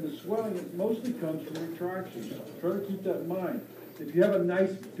inflammation and the swelling, it mostly comes from retraction. Try to keep that in mind. If you have a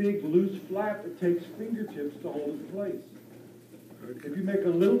nice, big, loose flap, it takes fingertips to hold it in place. If you make a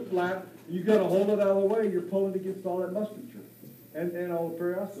little flap, you got to hold it out of the way, you're pulling against all that musculature and all the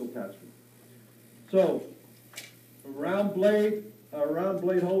periosteal attachment. So, a round blade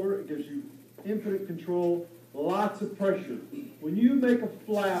holder, it gives you infinite control, lots of pressure. When you make a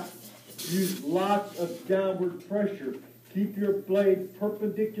flap, use lots of downward pressure. Keep your blade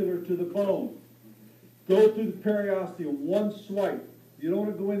perpendicular to the bone. Go through the periosteum, one swipe. You don't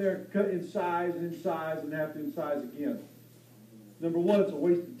want to go in there and cut in size and have to incise again. Number one, it's a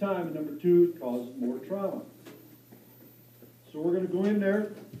waste of time, and number two, it causes more trauma. So we're going to go in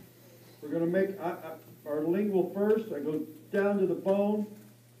there. We're going to make our lingual first. I go down to the bone.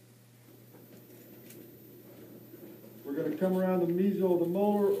 We're gonna come around the mesial of the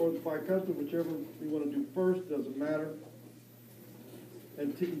molar or the bicuspid, whichever we wanna do first, doesn't matter.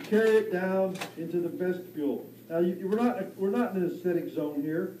 And carry it down into the vestibule. Now, we're not in an aesthetic zone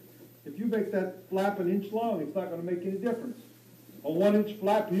here. If you make that flap an inch long, it's not gonna make any difference. A 1-inch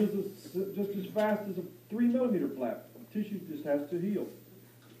flap heals just as fast as a 3 millimeter flap. The tissue just has to heal.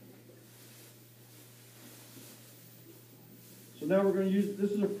 So now we're going to use,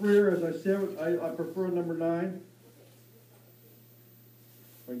 this is a Freer, as I said, I prefer a number 9.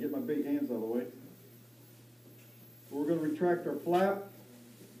 If I can get my big hands out of the way. We're going to retract our flap.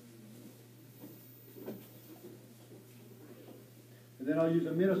 And then I'll use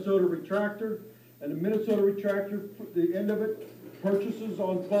a Minnesota retractor. And the Minnesota retractor, the end of it, purchases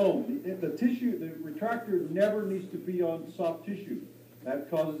on bone. The tissue, the retractor never needs to be on soft tissue.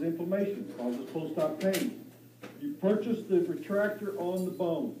 That causes inflammation, causes post-op pain. You purchase the retractor on the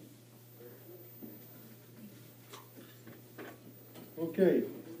bone. Okay.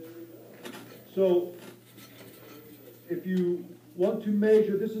 So, if you want to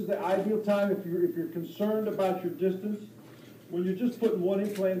measure, this is the ideal time if you're concerned about your distance. When you're just putting one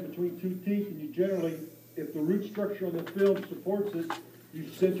implant between two teeth, and you generally, if the root structure on the film supports it, you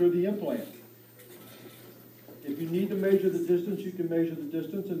center the implant. If you need to measure the distance, you can measure the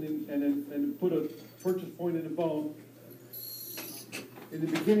distance and then put a purchase point in the bone. In the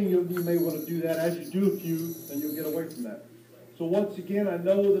beginning, you may want to do that. As you do a few, then you'll get away from that. So once again, I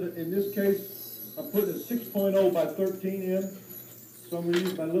know that in this case, I'm putting a 6.0 by 13 in. So I'm going to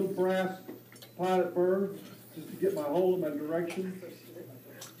use my little brass pilot burr just to get my hole in my direction.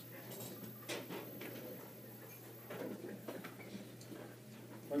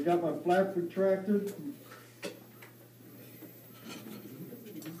 I've got my flap retracted.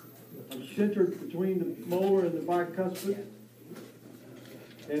 I'm centered between the molar and the bicuspid.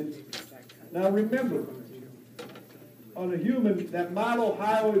 And now remember, on a human, that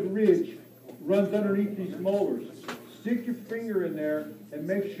mylohyoid ridge runs underneath these molars. Stick your finger in there and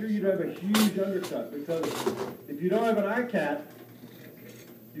make sure you don't have a huge undercut, because if you don't have an ICAT,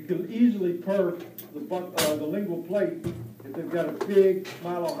 you can easily perf the lingual plate if they've got a big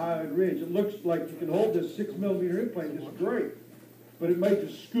mylohyoid ridge. It looks like you can hold this 6 millimeter implant just great, but it may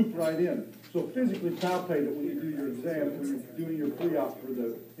just scoop right in. So physically palpate it when you do your exam, when you're doing your pre-op for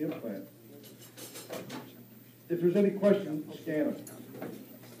the implant. If there's any questions, scan them.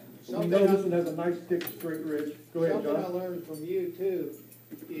 We know this one has a nice thick straight ridge. Go ahead, John. Something I learned from you too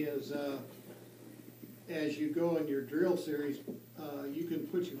is as you go in your drill series, you can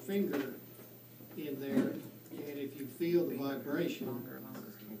put your finger in there, and if you feel the vibration,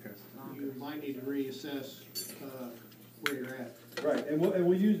 you might need to reassess where you're at. Right, and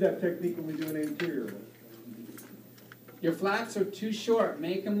we'll use that technique when we do an anterior. Your flaps are too short.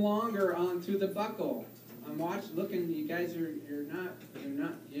 Make them longer onto the buckle. I'm looking. You guys you're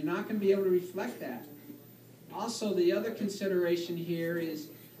not going to be able to reflect that. Also, the other consideration here is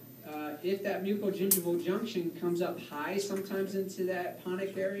if that mucogingival junction comes up high, sometimes into that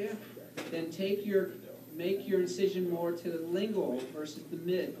ponic area, then make your incision more to the lingual versus the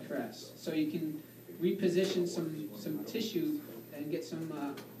mid crest, so you can reposition some tissue and get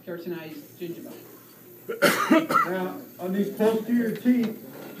some keratinized gingiva. Now, on these posterior teeth,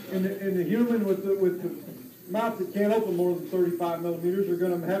 in the human with the mouth that can't open more than 35 millimeters, are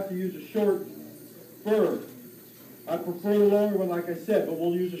going to have to use a short burr. I prefer the longer one, like I said, but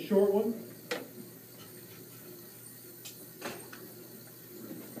we'll use a short one.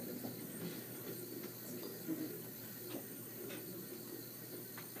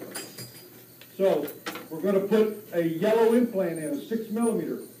 So, we're going to put a yellow implant in, a 6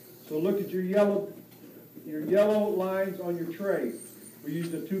 millimeter. So look at your yellow lines on your tray. We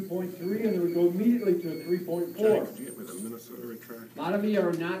used a 2.3 and then we go immediately to a 3.4. A lot of you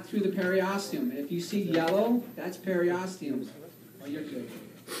are not through the periosteum. If you see yellow, that's periosteum. Oh, you're good.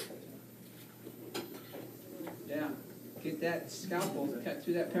 Yeah, get that scalpel, cut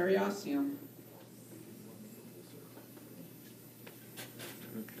through that periosteum.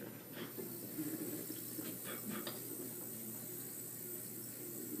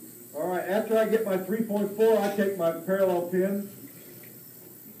 All right, after I get my 3.4, I take my parallel pin.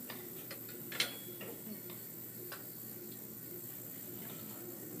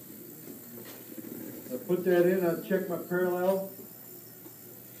 I put that in, I check my parallel.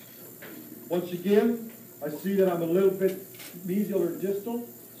 Once again, I see that I'm a little bit mesial or distal,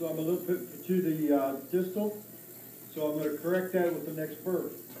 so I'm a little bit to the distal. So I'm going to correct that with the next burr.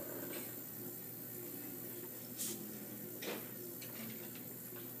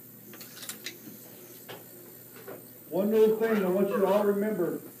 One little thing I want you to all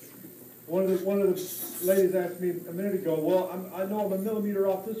remember, one of the ladies asked me a minute ago, well, I know I'm a millimeter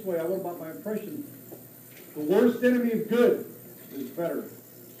off this way, what about my impression? The worst enemy of good is better.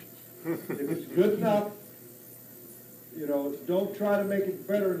 If it's good enough, you know, don't try to make it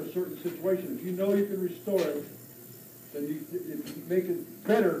better in a certain situation. If you know you can restore it, then if you make it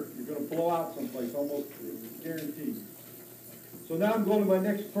better, you're going to blow out someplace, almost guaranteed. So now I'm going to my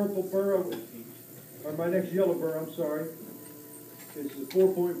next purple burr, or my next yellow burr, I'm sorry. It's the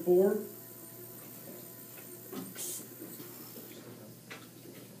 4.4.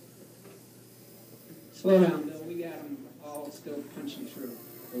 Slow down, Bill. We got them all still punching through.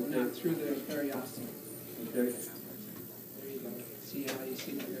 We're not through the periosteum. Okay. There you go. See how you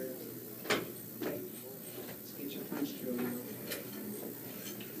see the nerve. Okay. Let's get your punch through now.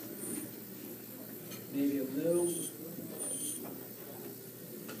 Maybe a little.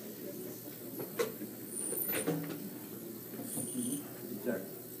 Exactly.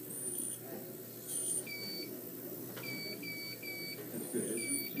 That's good.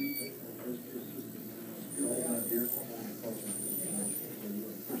 You're holding that here.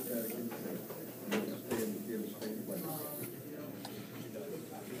 Push that again. Stay in place.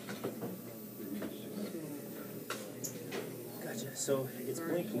 Gotcha. So it's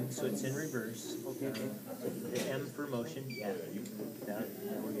blinking, so it's in reverse. Okay. The M for motion, yeah. That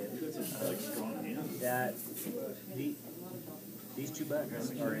we're good. That these two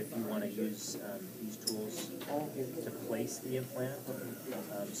buttons are if you want to use these tools to place the implant.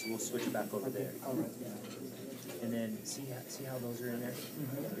 So we'll switch back over there. And then see how those are in there?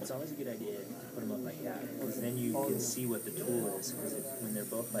 It's always a good idea to put them up like that. Because then you can see what the tool is. Because when they're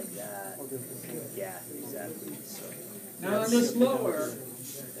both like that, yeah, exactly. So Now on this lower,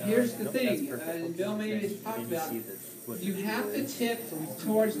 here's the thing, and Bill maybe has talked about, you have to tip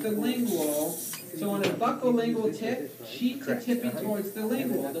towards the lingual. So on a buccal lingual tip, sheet to tipping towards the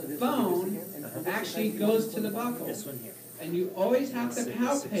lingual. The bone actually goes to the buccal. This one here. And you always have to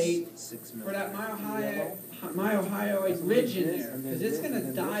palpate for that myohyoid ridge in there, because it's going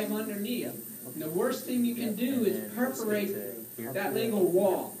to dive underneath. And the worst thing you can do is perforate that lingual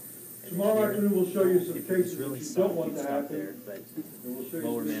wall. Tomorrow afternoon we'll show you some cases that you don't want to stop happen. there, but And we'll show you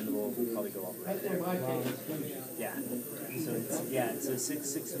lower some- mandible will probably go all the way That's there. in my case. Yeah. So it's a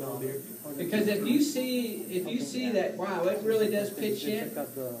 6 millimeter. Because if you see that, wow, it really does pitch in,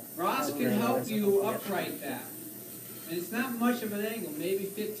 Ross can help you upright that. And it's not much of an angle, maybe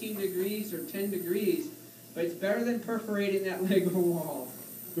 15 degrees or 10 degrees, but it's better than perforating that lingual wall.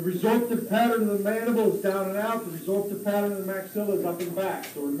 The resorptive pattern of the mandible is down and out. The resorptive pattern of the maxilla is up and back.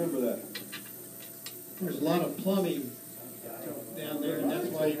 So remember that. There's a lot of plumbing down there, and that's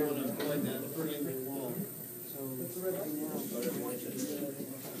why you want to avoid that freaking wall. So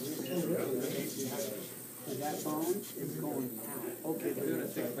that bone is going out. Okay, we're doing a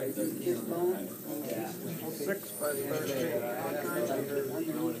 6 by 13. This bone, 6 by 13.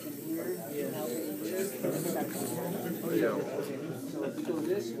 underneath in here, helping here. Oh, yeah. So if you go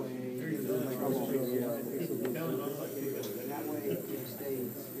this way, that way it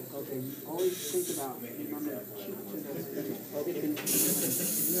stays. Okay, always think about, remember, keep to the,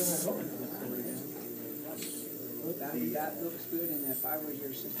 that looks good, and if I were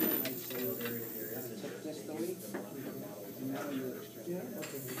your sister, I'd say, tip this the way, and that one looks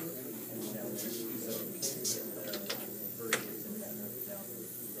straight.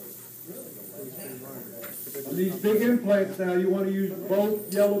 On these big implants now, you want to use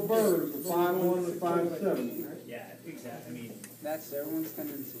both yellow burrs, the 5.1 and the 5.7. Yeah, exactly. I mean, That's everyone's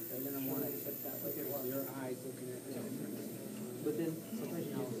tendency. They're going to want to tip that way while your eyes looking at it. But then, sometimes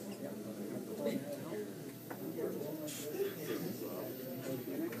you know,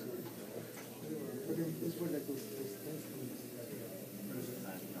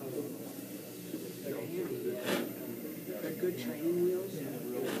 they're good training wheels,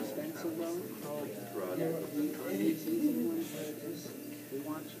 expensive though. On these easy ones like this, we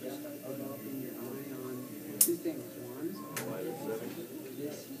want you to start developing your eye on two things. One,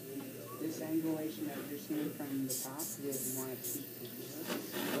 this angulation that you're seeing from the top, you want to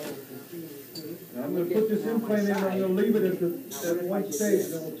keep Now I'm going to put this implant in. I'm going to leave it at one stage,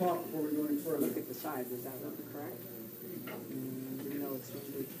 and then we'll talk before we go any further. Look at the side. Does that look correct? You know it's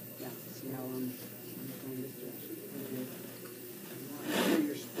really, yeah. See how I'm going this direction.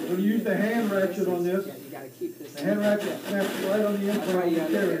 We're going to use the hand ratchet on this. Yeah, you got to keep this. The hand ratchet snaps right on the That's why implant you of the got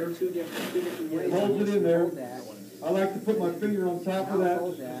to carrier. look at two different ways. Holds it in there. Hold that. I like to put my finger on top of that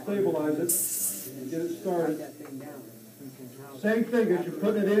just to stabilize it and get it Write started. that thing down. Same thing, as you're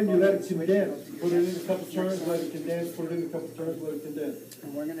putting it in, you let it condense. You put it in a couple turns, let it condense, put it in a couple turns, let it condense.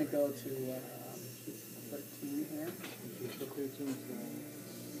 And we're going to go to 13 here. The 13 is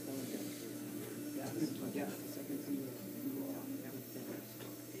Yeah, the second thing.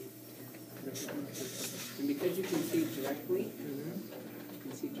 And because you can see directly,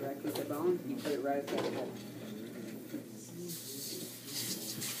 the bone, you put it right at that hole.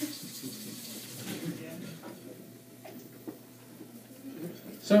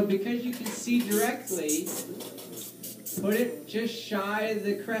 So because you can see directly, put it just shy of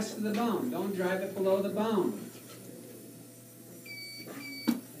the crest of the bone. Don't drive it below the bone.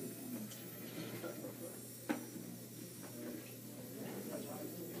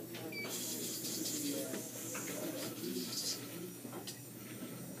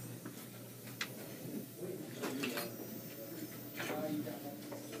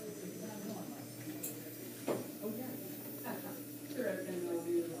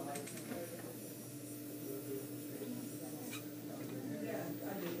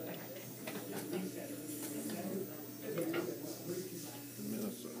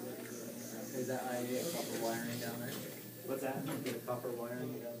 Is that I get copper wiring down there? What's that? Get copper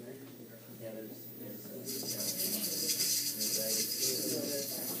wiring down there? Yeah, there's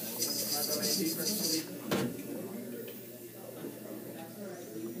Not go any deeper.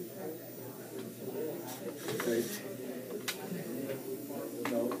 Okay.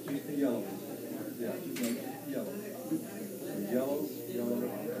 No, just the yellow. Yeah, no, yellow. Yellow, yellow,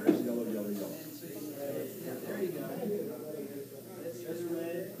 yellow, yellow, yellow. There you go.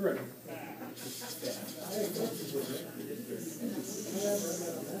 Correct.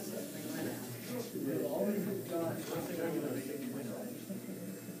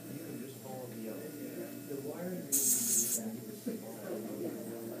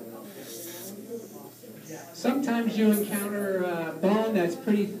 Sometimes you encounter a bone that's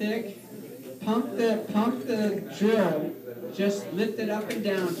pretty thick. Pump the drill. Just lift it up and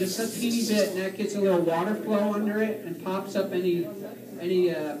down just a teeny bit, and that gets a little water flow under it and pops up any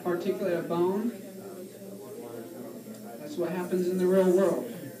particular bone. That's what happens in the real world.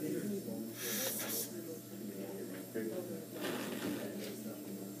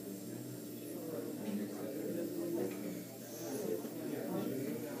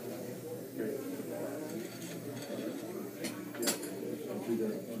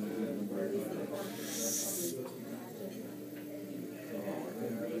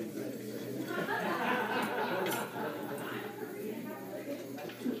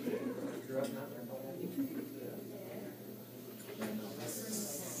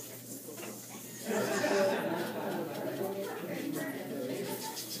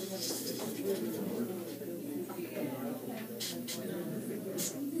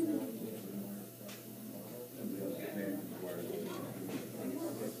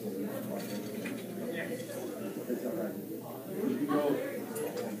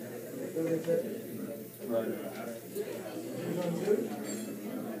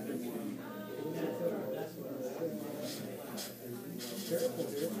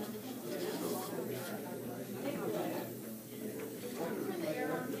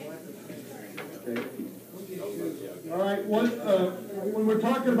 All right, when we're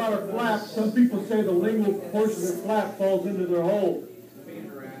talking about a flap, some people say the lingual portion of the flap falls into their hole.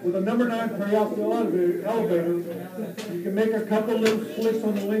 With a number 9 perioperative elevator, you can make a couple little slits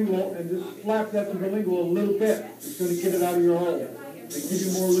on the lingual and just flap that to the lingual a little bit. It's going to get it out of your hole and give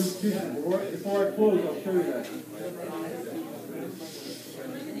you more loose tissue. Before I close, I'll show you that.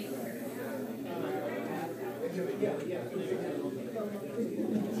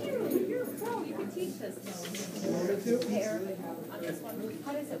 You can teach us hair on this one.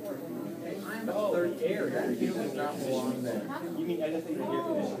 How does it work? I'm a third air. That does not belong there. You mean anything to your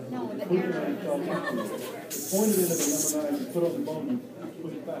condition? No, the air. Point it into the number 9 and put on the bone and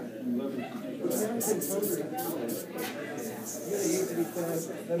push it back and leverage it.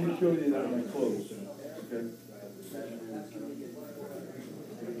 Let me show you that when I close. Okay.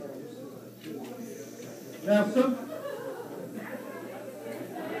 Now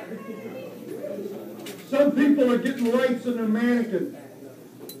some people are getting lights in their mannequin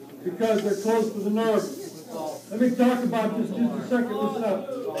because they're close to the nerve. Let me talk about this just a second. Listen up.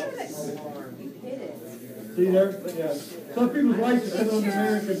 See there? Yeah. Some people's lights are sitting on their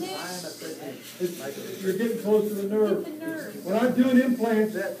mannequin. You're getting close to the nerve. When I'm doing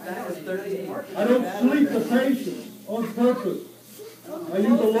implants, I don't sleep the patient on purpose. I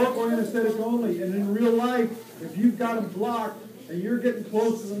use a local anesthetic only. And in real life, if you've got them blocked and you're getting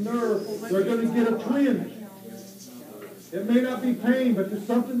close to the nerve, they're going to get a twinge. It may not be pain, but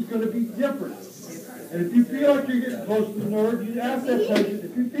something's going to be different. And if you feel like you're getting close to the nerve, you ask that patient.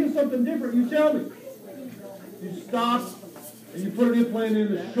 If you feel something different, you tell me. You stop and you put an implant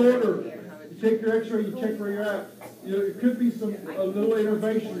in that's shorter. You take your x-ray, you check where you're at. It could be a little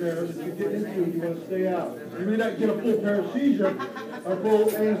innervation there that you get into and you want to stay out. You may not get a full paresthesia or full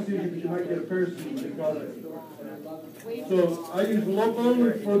anesthesia, but you might get a paresthesia because of it. So I use local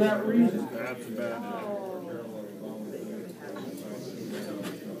only for that reason. That's bad.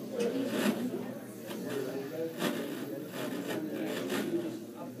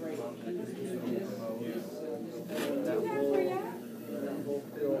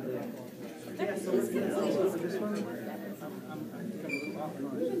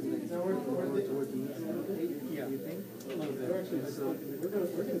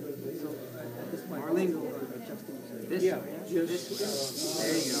 Marlene, this,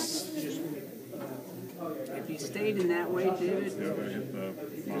 there you go. If you stayed in that way, David, Yeah, I hit the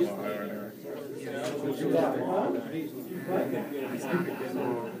highlighter.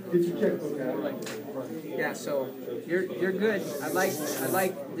 Get your checkbook out. yeah. So you're good. I like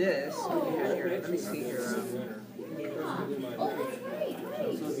this. Yeah, here, let me see here.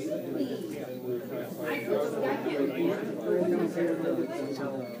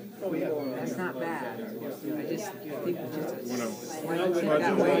 That's not bad. I just think just Budget a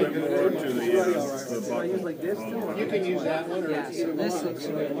little bit more to the buckle. You can use that one or yeah. So this looks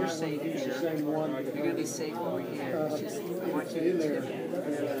good. You're safe here. You're gonna be safe over here. It's just watch it tip.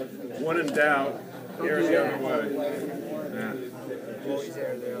 When in doubt, here's the other way. Yeah. Always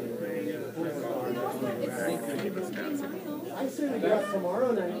there the other way. I say we got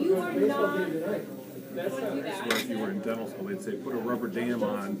tomorrow night. You are not. That's where if you were in dental school, they'd say put a rubber dam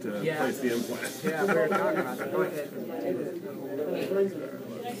on to place the implant. Yeah, we were talking about that. Go ahead.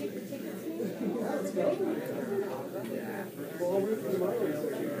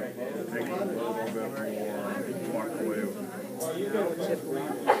 Take it a little bit more, walk away with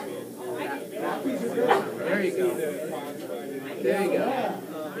There you go. There you go.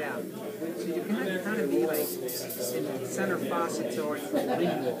 Yeah. So you can kind of be like in center faucet towards the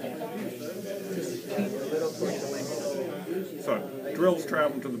lingual. Just keep a little towards the lingual. So drills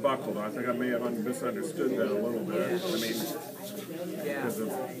travel to the buckle. I think I may have misunderstood that a little bit. I mean, Yeah. because the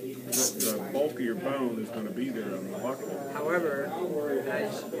bulk of your bone is going to be there on the buckle. However,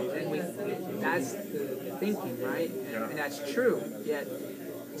 that's the thinking, right? And that's true. Yet,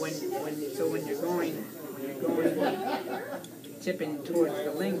 when you're going tipping towards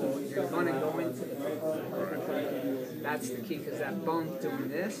the lingual, you're going to go into the bone. That's the key, because that bone's doing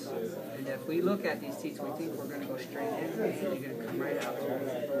this, and if we look at these teeth, we think we're going to go straight in, and you're going to come right out.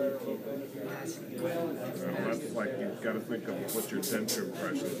 That's Like you've got to think of what your denture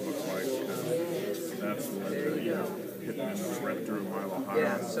impressions look like. That's what hitting in the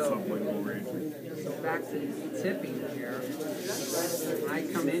retromylohyoid sublingual region. So back to tipping here. When I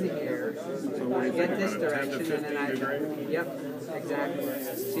come in here, I get this direction, and then yep, exactly.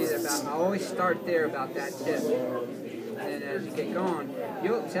 See, I always start there about that tip. And as you get going,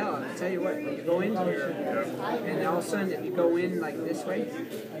 you'll tell. I'll tell you what, when you go in here, and all of a sudden, if you go in like this way,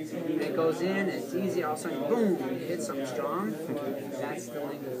 and it goes in, and it's easy, all of a sudden, boom, you hit something strong. That's the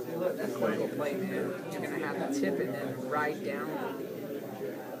lingual plate, man. You're going to have the tip and then ride down.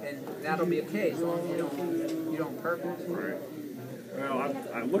 And that'll be okay as long as you don't purple. Right. Well,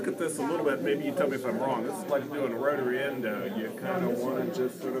 I look at this a little bit, maybe you tell me if I'm wrong. This is like doing a rotary endo. You kind of want to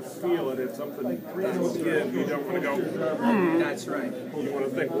just sort of feel it. If something doesn't give, you don't want to go, That's right. You want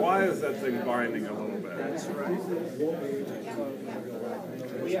to think, why is that thing binding a little bit? That's right.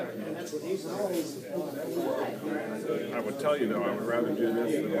 I would tell you, though, I would rather do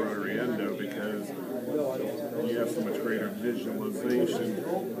this than rotary endo because you have so much greater visualization.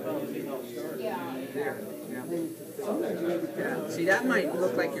 There. Yeah. See, that might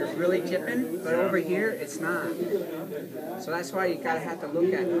look like you're really tipping, but over here, it's not. So that's why you gotta have to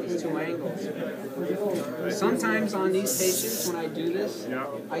look at these two angles. Sometimes on these patients, when I do this,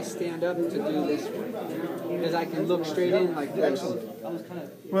 I stand up to do this one because I can look straight in like this.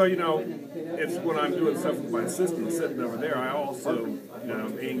 Well, it's when I'm doing stuff with my assistant sitting over there, I also,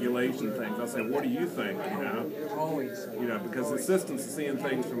 angulation things. I'll say, what do you think, Always. Because the assistant's seeing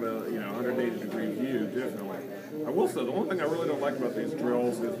things from a, 180-degree view differently. I will say, the only thing I really don't like about these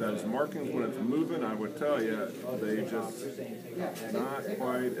drills is those markings when it's moving, I would tell you, they just not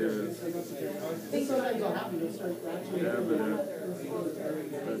quite as evident.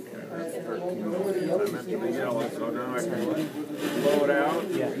 Okay, that's 13 millimeters. I'm at the yellow, so now I can blow it out,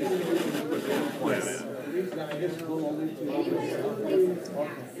 put the implant in. Yep,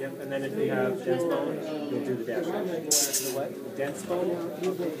 and then if you have dense bone, you'll do the dash. What? Dense bone?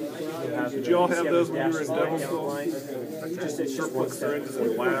 You'll have Did you all have those when you were in dental down school? line. Just surplus syringes in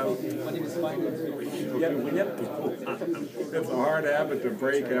the lab? Yep. It's a hard habit to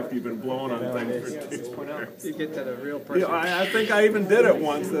break after you've been blowing on things for 2 years. You get to the real person. Yeah, I think I even did it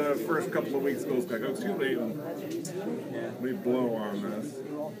once the first couple of weeks. Goes back. Excuse me. Let me blow on this.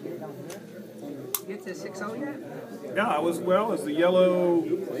 You get to 6-0 yet? Yeah, I was, well, it's the yellow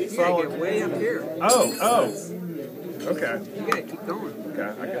You gotta solid. get way up here. Oh. Okay. You gotta keep going.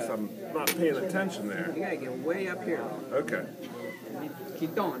 Okay. I guess I'm not paying attention there. You gotta get way up here. Okay.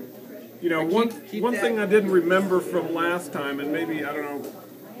 Keep going. You know, Keep one that- thing I didn't remember from last time, and maybe, I don't know,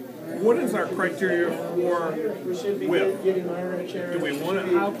 what is our criteria for width? Do we want it,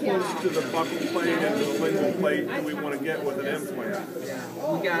 how close to the buccal plate and to the lingual plate do we want to get with an implant?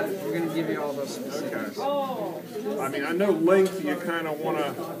 Yeah, we got it. We're gonna give you all those specifics. Okay. I mean, I know length, you kind of want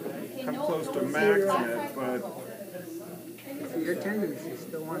to come close to maxing it, but... Your tendency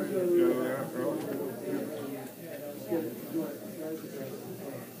still want to.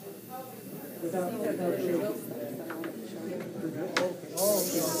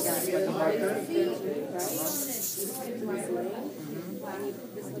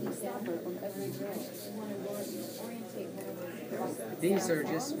 These are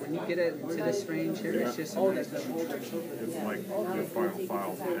just, when you get it to this range here, it's just an edge. It's like your final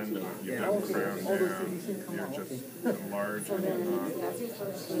file's the end of it. You've got the crown down, you're just enlarged.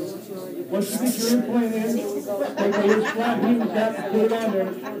 Once you get your implant in, take a little flat heat cap, put it on there,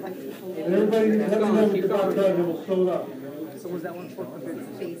 and everybody let me know when you're about done, and we'll sew it up. So was that one for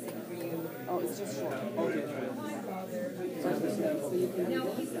Basic for you. Oh, it's just short. Okay. No,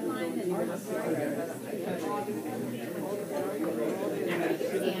 keep in mind that you're not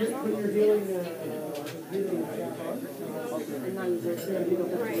When you're healing, and now you're just look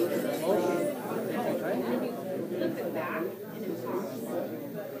at back and then top.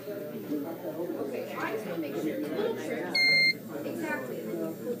 Okay, I just want to make sure. Little tricks. Exactly.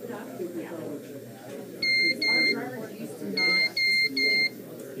 Yeah. Our drivers used to not.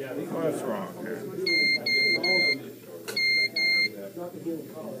 What's wrong here?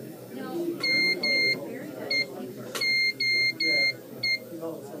 No,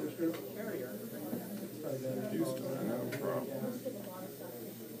 very good. Used to, no problem.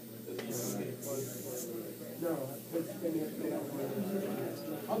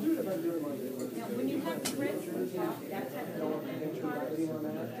 I'll do it if I do it Monday. Now, when you have threads on top, that type of parts, threads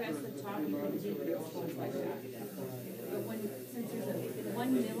on top, you can do things like that. But when, since there's a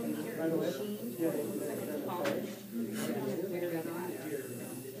 1 millimeter machine, it looks like it's polished, you want to wear that on.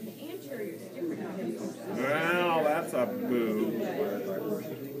 And the anterior is different. Well, that's a boo.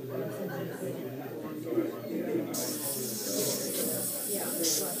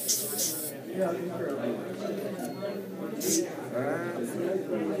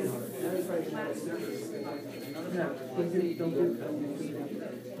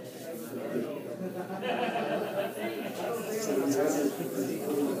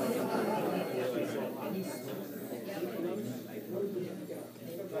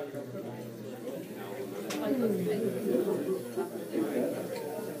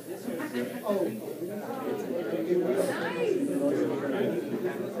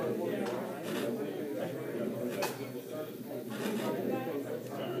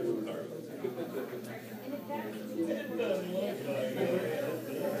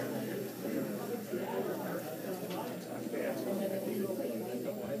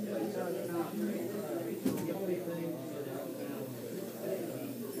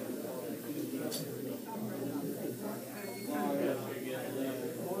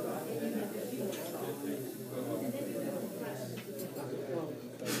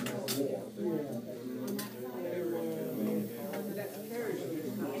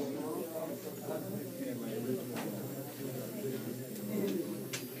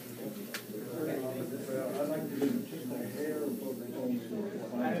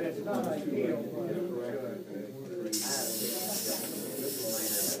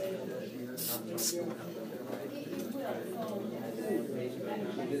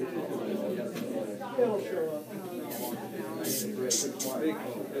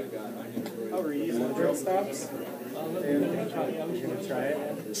 How are you using drill stops? I'm gonna try it.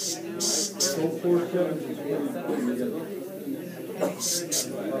 Go 4-7.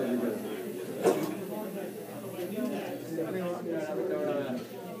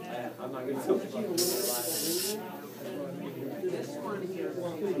 I'm not gonna talk about This one here. 4-7.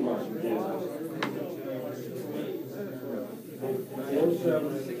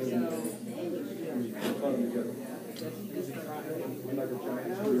 put them together. I'm like a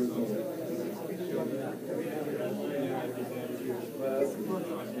giant 2 years old. That's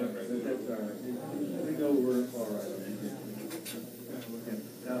all right. We know we're all right.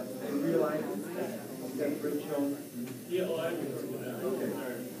 Now, do you realize that bridge shown? Yeah, well, I Okay.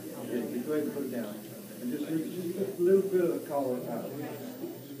 Okay, go ahead and put it down. And just a little bit of the collar out.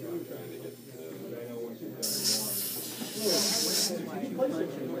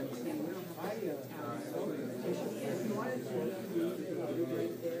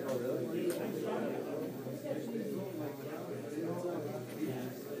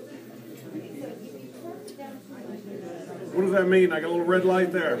 What does that mean? I got a little red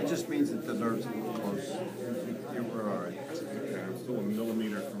light there. It just means that the nerve's a little close. We're all right. Okay, I'm still a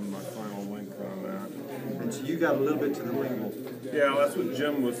millimeter from my final length on that. And so you got a little bit to the lingual. Yeah, that's what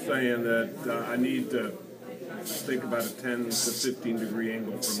Jim was saying, that I need to think about a 10 to 15 degree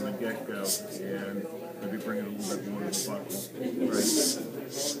angle from the get-go and maybe bring it a little bit more to the buckle. Right.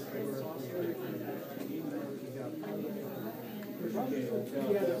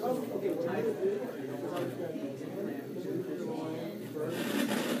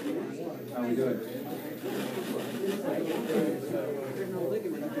 How we doing?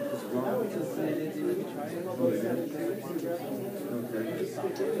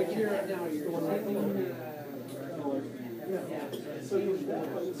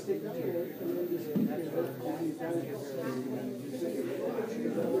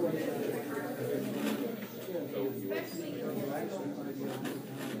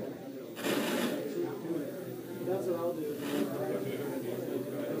 That's what I'll do.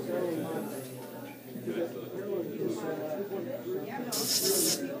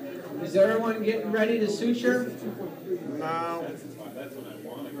 Is everyone getting ready to suture? No.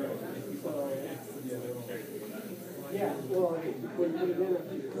 Yeah, well, when you put it in,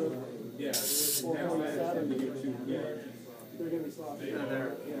 yeah, 4.7, they're going to be sloppy.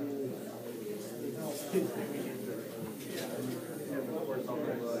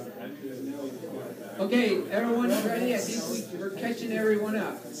 Okay, everyone's ready? I think we're catching everyone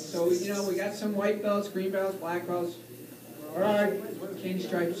up. So, we got some white belts, green belts, black belts. All right, Candy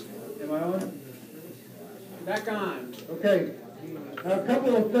stripes. am I on? Back on. Okay, now a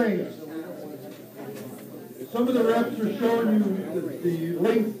couple of things. Some of the reps are showing you the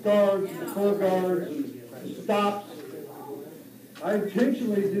length guards, the full guards, and the stops. I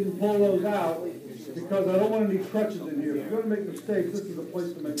intentionally didn't pull those out because I don't want any crutches in here. If you're going to make mistakes, this is the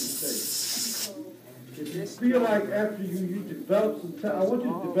place to make mistakes. If you feel like after you develop I want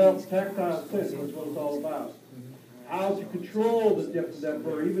you to develop tactile sense, that's what it's all about. How to control the depth of that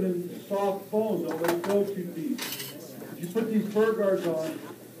burr, even in soft bones, don't let it go too deep. If you put these burr guards on,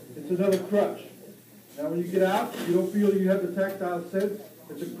 it's another crutch. Now when you get out, you don't feel you have the tactile sense,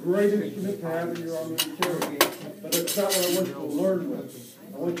 it's a great instrument to have in your armamentarium. But that's not what I want you to learn with.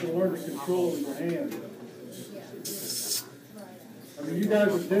 I want you to learn to control with your hands. I mean, you guys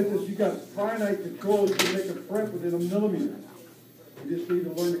are dentists, you got finite control, you can make a prep within a millimeter. You just need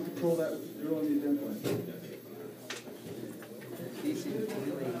to learn to control that with drilling these implants.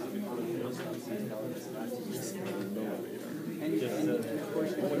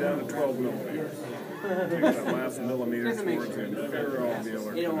 Going down to 12 millimeters. Take that last millimeter towards the inferior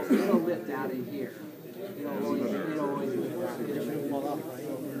alveolar. It'll lift out of here. It'll always lift out. It'll fall up.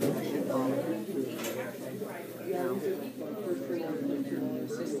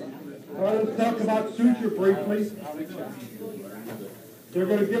 All right, let's talk about suture briefly. They're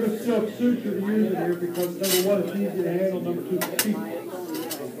going to give us silk suture to use in here because number one, it's easy to handle, number two, it's cheap.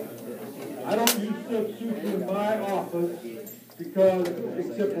 I don't use silk suture in my office because,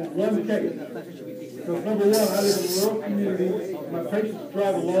 except for one case. Because number one, I live in a rural community, my patients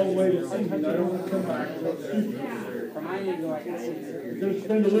drive a long way to see me, and I don't want to come back without suture. You're going to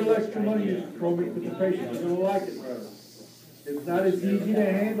spend a little extra money using chromic, but the patients are going to like it. It's not as easy to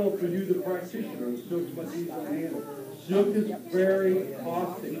handle for you, the practitioner. Silk's much easier to handle. Silk is very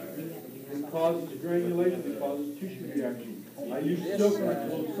caustic. It causes granulation. It causes tissue reaction. I use silk when I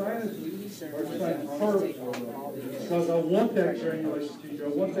close sinuses or sinus curves because I want that granulation tissue. I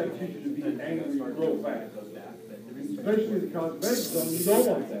want that tissue to be angry and grow fast. Especially the cosmetic zone, you don't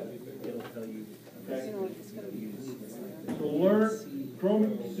want that. Okay? So learn,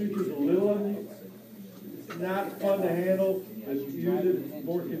 chromic suture is a little not fun to handle. As you use it, it's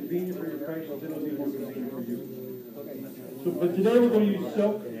more convenient for your patients. It'll be more convenient for you. So, but today we're going to use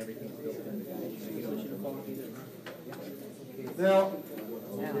silk. Now,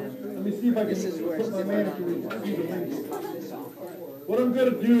 let me see if I can put my manager in. What I'm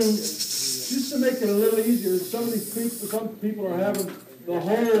going to do, just to make it a little easier, some people are having the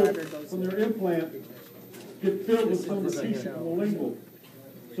hole from their implant get filled with some of the tissue from the lingual.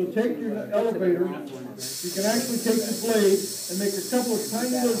 So take your elevator, you can actually take the blade and make a couple of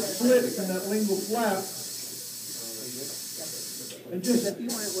tiny little slits in that lingual flap, and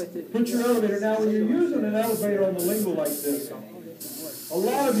just put your elevator. Now when you're using an elevator on the lingual like this, a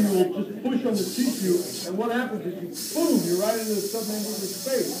lot of you will just push on the tissue, and what happens is boom, you're right into the submandibular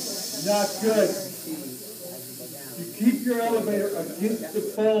space. Not good. You keep your elevator against the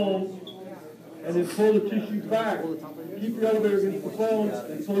foam, and then pull the tissue back. Keep your elevator against the foam,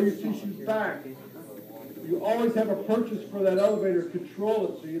 and pull your tissue back. You always have a purchase for that elevator. Control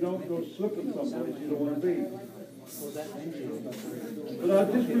it so you don't go slipping someplace you don't want to be. But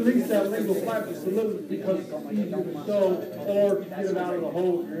I just released that lingual flap just a little bit because it's easier to sew or to get it out of the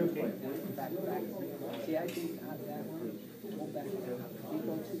hole of your implant. See, I think out of that one, go back. You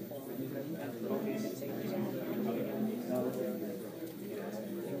go too far.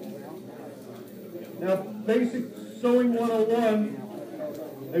 Now, basic sewing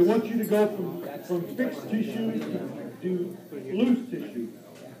 101, they want you to go from fixed tissue to loose tissue.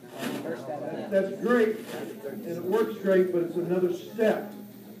 That's great, and it works great, but it's another step.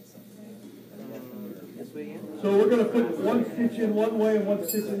 So we're going to put one stitch in one way and one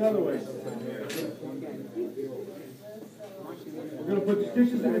stitch another way. We're going to put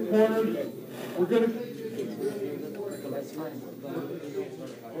stitches in the corners. We're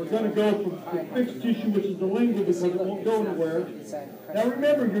going to go from the fixed tissue, which is the lingual, because it won't go anywhere. Now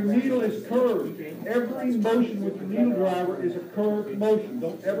remember, your needle is curved. Every motion with your needle driver is a curved motion.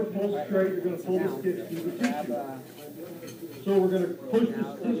 Don't ever pull straight. You're going to pull the stitch through the tissue. So we're going to push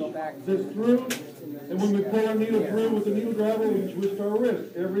this through, and when we pull our needle through with the needle driver, we twist our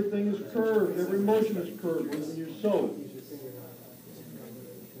wrist. Everything is curved. Every motion is curved when you're sewing.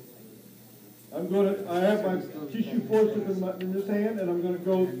 I have my tissue forceps in this hand, and I'm going to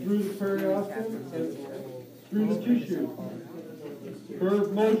go through the periosteum and through the tissue.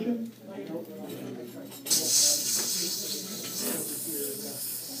 Curved motion.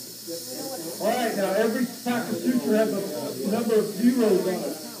 All right, now every pack of suture has a number of zeros on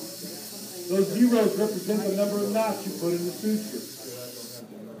it. Those zeros represent the number of knots you put in the suture.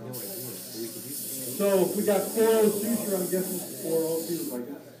 So if we got 4-0 suture, I'm guessing it's 4-0 feels like it.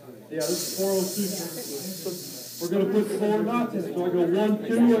 Yeah, this is 4-0 suture. We're going to put 4 knots in it. So I go 1,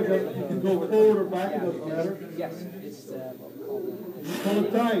 2. You can go forward or back. It doesn't matter. Yes, it's You pull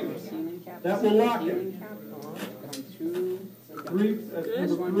it tight. That will lock it. 3. That's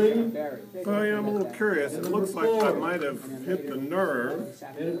number 3. Well, yeah, I'm a little curious. It looks like I might have hit the nerve.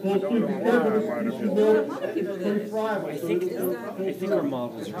 And it pulls through. I think our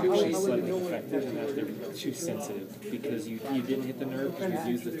models are actually slightly defective in that they're too sensitive because you didn't hit the nerve because we've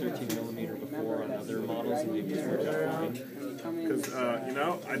used the 13 millimeter before on other models and they've just worked out fine. Because,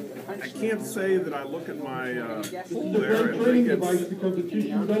 I can't say that I look at my tool there and think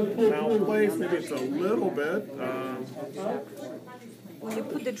it's malplaced. Maybe it's a little bit. When you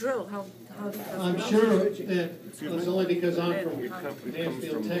put the drill, how I'm sure that it was only because I'm from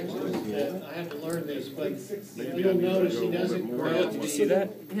Mansfield, Texas, that I had to learn this, but you'll notice he doesn't grab Did you see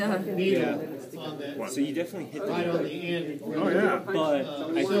that? needle on that. So you definitely hit the Right on nerve. the end. Oh, yeah. But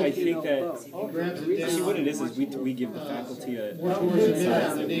I think that, He grabs it down. see what it is we give the faculty a Where's the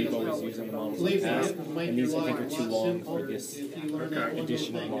size needle? that we've always used in the models in the Believe me, past, it will make and your these I life think are a too lot long simpler for this if you learn that one little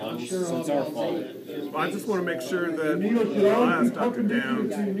additional thing. I'm models, sure so it's I'll our do fault. that. Well, I just want to make sure that Needle I'll always ask Dr. perpendicular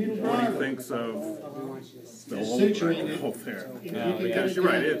Downs to your needle what he driver. thinks of the whole Suturing it. hole there. You Because you're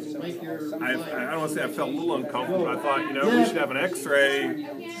right, it's, make your I life. don't want to say I felt a little uncomfortable, but I thought, we should have an x-ray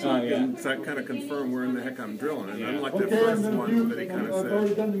so we can kind of confirm where in the heck I'm drilling. And I like that Okay, I'm first going one to that he do, kind I've of already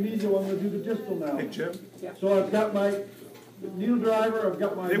said. done the medial, I'm going to do the distal now. Hey, Chip, So I've got my needle driver, I've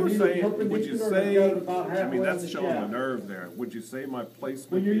got my they were needle saying, would you perpendicular, and say, I've got it about I halfway mean, on that's the showing the shaft. nerve there. Would you say my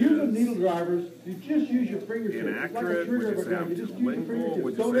placement When you're using is needle drivers, you just use your fingertips. It's like a inaccurate? trigger Would of you a say gun. I'm You too just use your lingual? fingertips.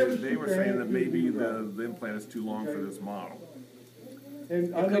 Would Don't you ever say, they stick were your saying hand that through maybe the the implant is too long for this model?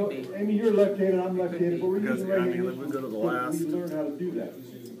 And I know, Amy, you're left-handed, I'm left-handed, but we're Because, using I right mean, hand. if we go to the We last, learn how to do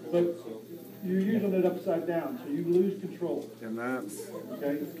that. But you're using it upside down, so you lose control, and that's,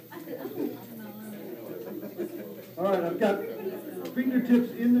 okay? All right, I've got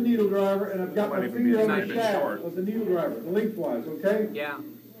fingertips in the needle driver, and I've got my Might even finger be on a the bit shaft short. of the needle driver, the lengthwise, okay? Yeah.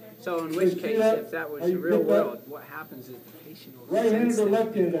 So in So which you see case, that? if that was How the you real grip that? world, what happens is the patient will Right-handed sense or it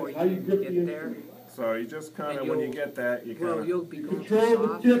left-handed, before how you you grip the get there. instrument. so you just kind of, And when you you'll- get that, you Well, kind you'll be going Control too the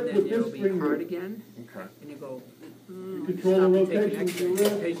soft, tip and then with it'll this be finger. hard again, of, okay. and you go, You control the stop and take an rotation with your X-ray.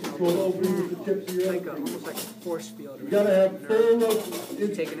 wrist, The patient control the will opening with the tips of your like elbow. almost like a force field. You gotta have full, You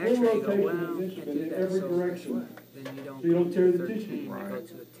take an full X-ray, you go, rotation well, of the can't instrument do in that. every So direction. then then you don't So you don't go to tear a the 13, tissue. you go Right.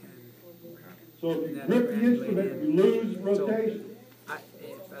 to a 10. So if you And then grip the graduate instrument, in. you lose So, rotation.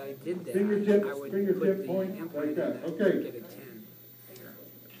 If I did that, Fingertip, I would fingertip put the point, implant like that. in that Okay. and get a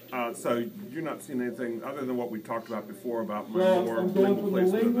 10. So you're not seeing anything other than what we talked about before about my So more I'm going lingual from the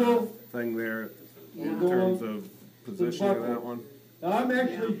placement lingual thing there in I'm going terms of positioning of buckle. that one. Now, I'm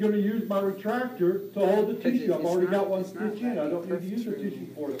actually gonna use my retractor to hold the Because tissue. I've it's already not- got one it's not stitch in. I don't need to letting use the through tissue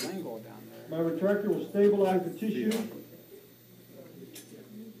for the it. lingual down My there. retractor will stabilize the tissue.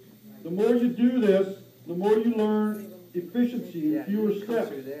 The more you do this, the more you learn efficiency in Yeah, fewer you come steps.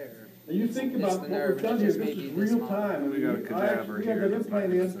 through there. And you think It's about the what nerve, we've done it here, just this may be is this real small. time. We got a I cadaver actually here got that that's not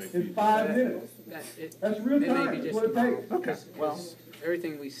implant gonna in say in feet. 5 minutes. That's real It may time, be that's just what it small. takes. Okay. Well,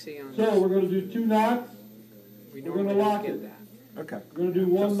 everything we see on So we're gonna do 2 knots, we we're gonna normally lock get it. that. Okay. We're gonna do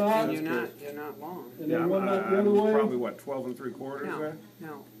 1 knot, And and you're not long. Yeah, then I'm, 1 knot the I'm other way. probably what 12 3/4 Now, there.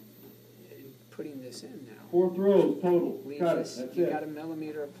 now, putting this in now, 4 throws total. leave Got it, this, that's you got it. a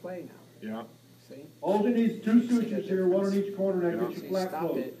millimeter of play now, Yeah. see? All you need is 2 sutures here, 1 on each corner, and that gets So you you flat stop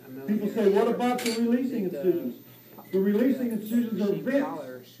close. it a People millimeter say, what short. about the releasing incisions? The releasing incisions are Sheep vents.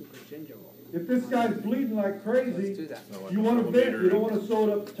 collar is super gingival. If this guy's bleeding like Let's crazy, do that. So like you a want to vent, millimeter. you don't want to sew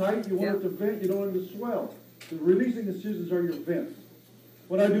it up tight, you want it Yeah. to vent, you don't want it to swell. The releasing incisions are your vents.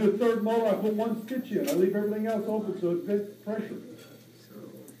 When I do a third molar, I put 1 stitch in, I leave everything else open so it vents pressure. So,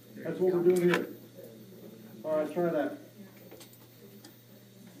 there That's you what go. we're doing here. All right, try that.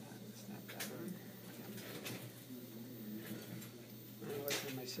 Snap that on. I always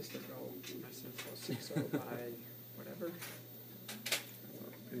had my sister go, my sister goes 6 by whatever.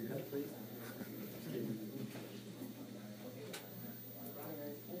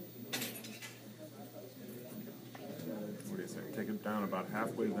 What do you say? Take it down about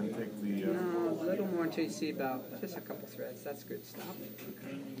halfway, then take the. No, a little more until you see about just a couple threads. That's good. Stop.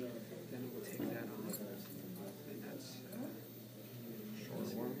 Then we'll take that off. And that's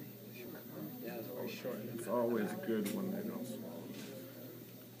Short one. short one. Yeah, it's very short. It's always good when they don't.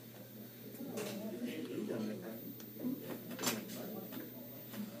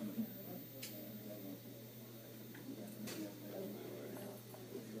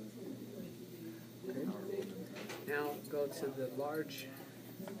 Now go to the large.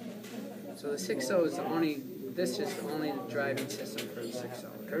 So the 6.0 is the only. This is the only driving system for the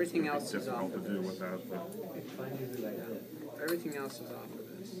 6.0. Everything else is off Difficult of to do this. without the. Everything else is off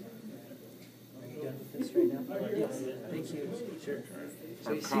of this. This right now? Yes, thank you. Sure. So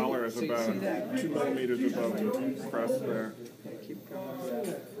Our you see- collar is so you about see that? 2 millimeters above the crest there. Keep going.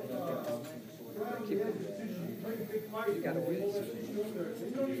 Keep going. You gotta wait. Yeah,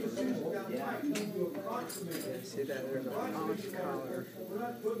 see that? There's a polished collar.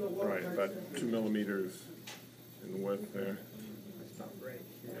 Right, about 2 millimeters in width there. Stop right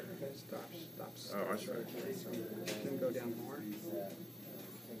here. Stop. Oh, I see. So you can go down more.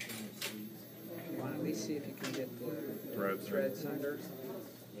 You want to at least see if you can get the Threads. under.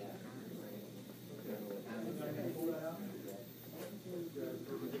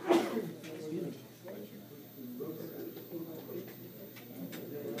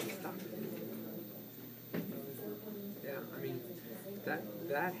 Stop. Yeah, I mean,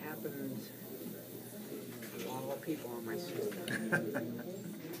 that happened to a lot of people on my system.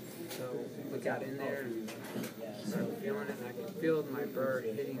 So we got in there and started feeling it, and I could feel my burr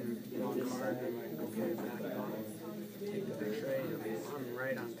hitting the card, and I'm like, okay, back off. Take the X-ray, and I'm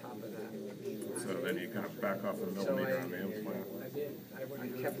right on top of that. So then you kind of back off a So millimeter on the implant. I did.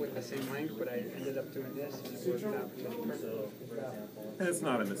 I kept with the same length, but I ended up doing this, and it worked out just perfect. It's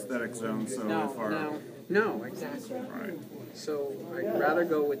not an aesthetic zone, so if our. No, exactly. Right. So I'd rather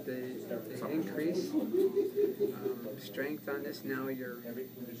go with the increase strength on this. Now your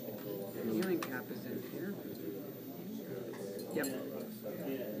healing cap is in here. Yep.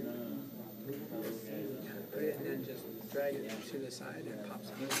 Put it and then just drag it to the side and it pops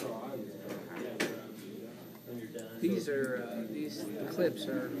out. These are these clips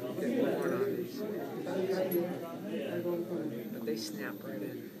are get worn on these, but they snap right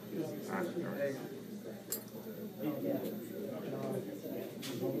in. There you go.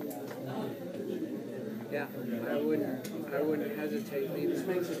 Yeah, I wouldn't hesitate leaving it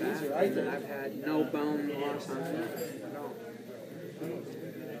like that. And I've had no bone loss on it at all.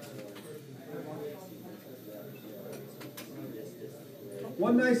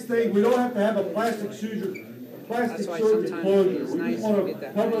 One nice thing, we don't have to have a plastic surgery, That's why surgery sometimes closure. it's We nice just to want get to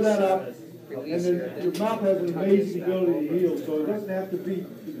that cover nice, that up, and release then here, your then mouth has an tuck amazing this back ability to over. heal, so it doesn't have to be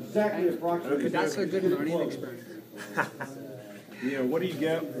exactly approximate. But that's a good learning experience. You know, what do you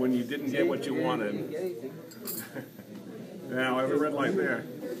get when you didn't get what you You wanted? didn't get anything. Now, I have a red light there.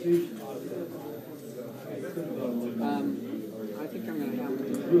 I think I'm gonna have to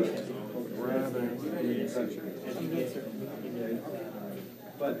do it.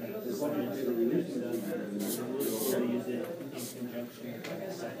 But as long as you get a release,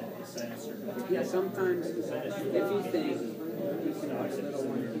 Yeah, sometimes if you think you can put a little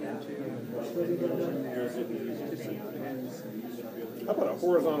one here too. How about a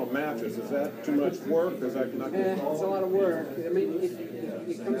horizontal mattress? Is that too much work? Is that not good? It's a lot of work. I mean,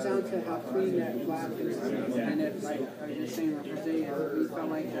 it comes down to how clean that flap is. And if, like I was just saying with Jose, if we felt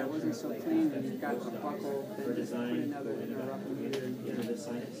like that wasn't so clean and you got a buckle, then just put another interrupter here.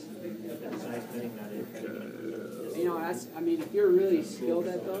 You know, that's, I mean, if you're really skilled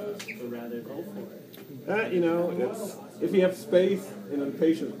at those, go for it. You know, it's, if you have space and the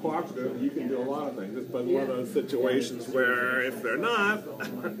patient's cooperative, you can do a lot of things. It's but one of those situations where if they're not,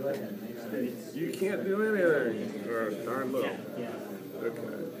 you can't do anything, or darn little.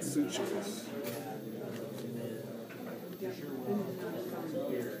 Okay, sutures.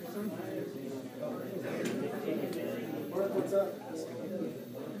 what's up?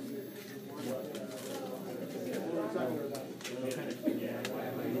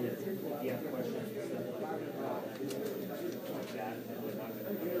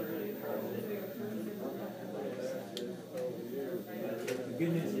 The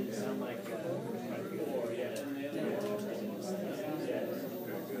good news is it sounds like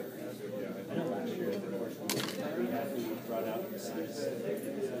I know last year, of course, we brought out the science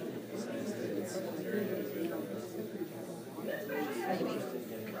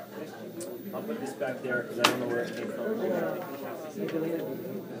I'll put this back there because I don't know where it came from.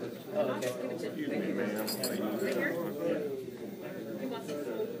 Oh, okay. Thank you, ma'am. Right here? You want the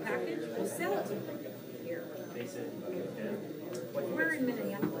full package? We'll sell it here. We're in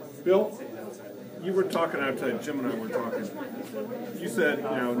Minneapolis. Bill, you were talking, I tell you, Jim and I were talking. You said, you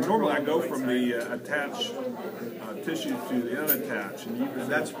know, normally I go from the attached tissue to the unattached, and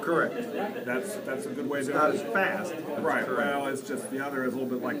that's correct. That's a good way to do it. Not as fast. Right. Well, it's just the other is a little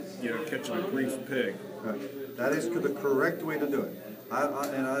bit like, you know, catching a greased pig. Right. That is the correct way to do it.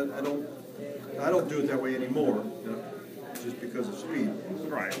 I don't do it that way anymore, you know, just because of speed.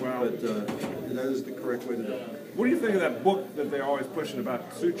 Right. Well, but that is the correct way to do it. What do you think of that book that they're always pushing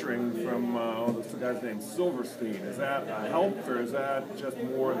about suturing from this guy's named Silverstein? Is that a help, or is that just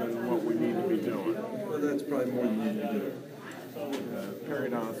more than what we need to be doing? Well, that's probably more than you need to do.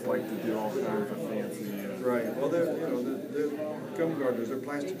 Periodontists like to do all kinds of fancy. Right. Well, they're gum gardeners. They're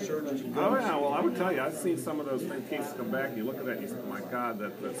plastic surgeons. Oh yeah. Well, I would tell you, I've seen some of those cases come back. And you look at that, and you say, "My God,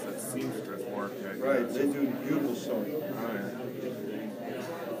 that's seamstress work." Right. They do beautiful sewing. Oh yeah.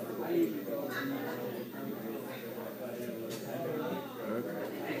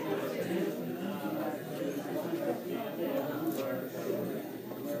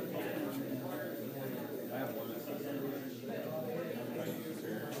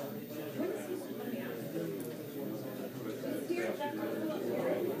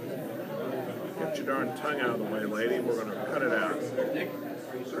 Get your darn tongue out of the way, lady. We're going to cut it out.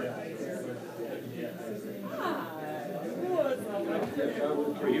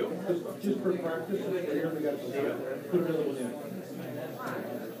 For you? Just for practice, here we got put another one in.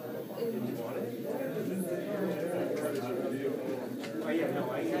 Oh yeah, no,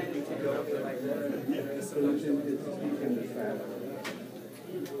 I need to go up there like that. So it's in the fat.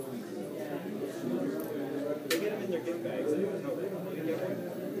 They get them in their gift bags.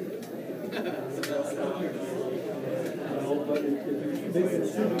 But if you make it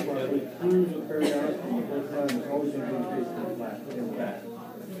super far, with through the periodontal, the first time, it's always going to be facing the flat, in the back.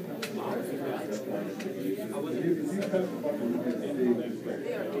 If you cut the button, you can see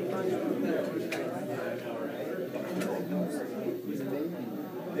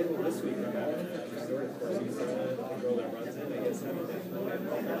This week, I got restored, of course, he's a girl that runs it, I guess, so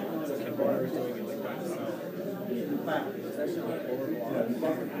Ken Barner is doing it like by himself.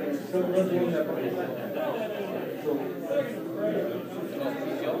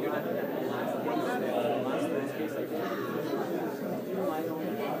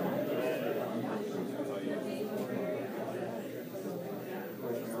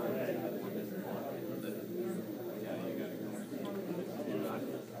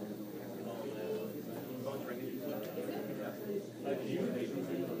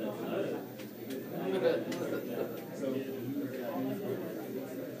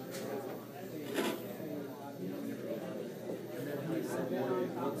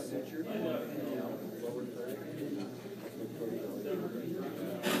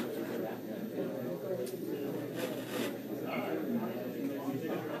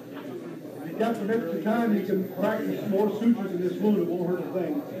 If you got some extra time, you can practice more sutures in this wound. It won't hurt a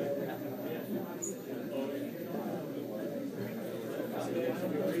thing.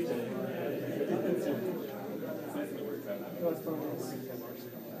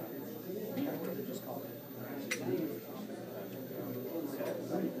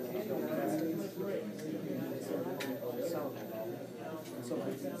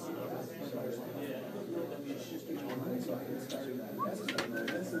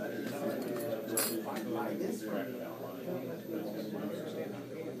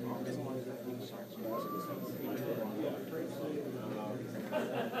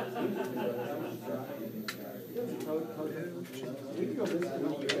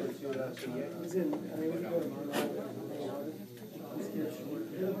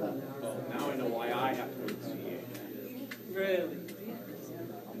 Now I know why I have to go to CA. Really?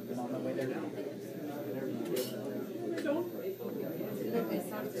 I'm on my way there now.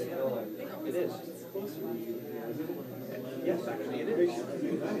 It is. Yes, actually it is.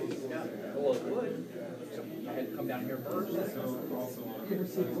 Yeah. Well, it would. I had to come down here first.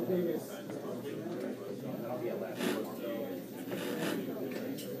 I'll be at last.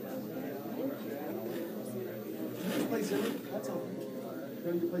 That's all.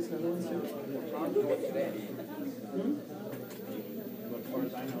 You're going to place another one soon? As far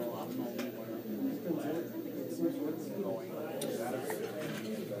as I know, I'm the only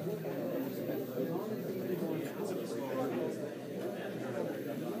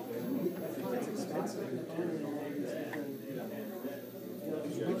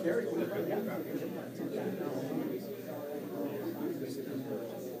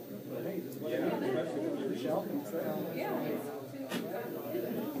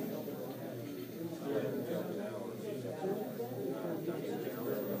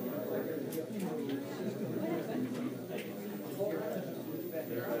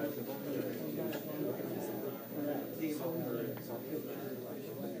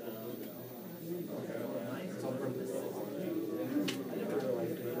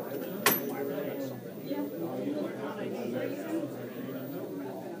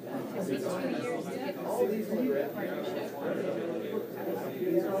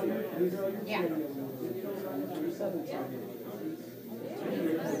Yeah.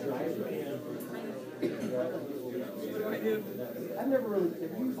 I've never really,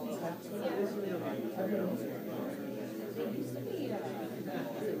 have you used these hats? Have you used them?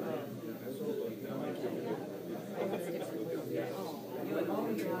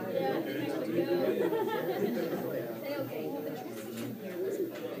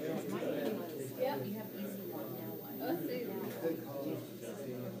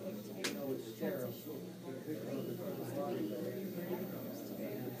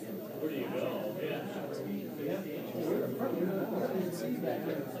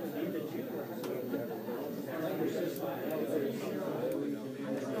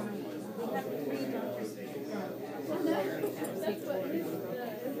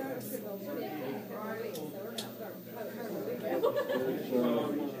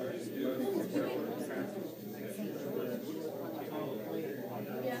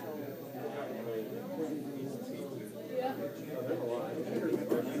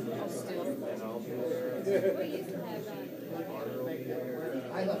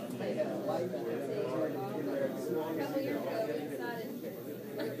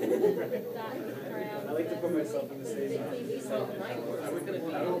 I like to put myself in the same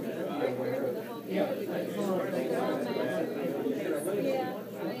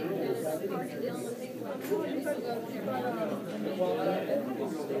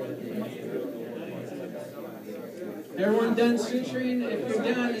Everyone done suturing? If you're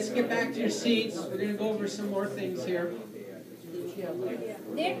done, let's get back to your seats. We're going to go over some more things here.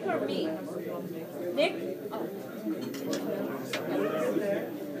 Nick or me? Nick? Oh.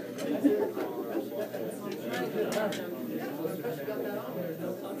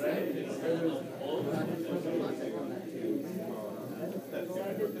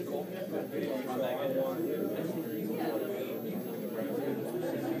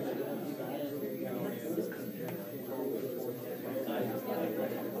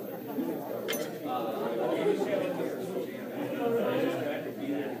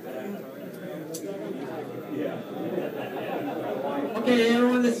 Okay,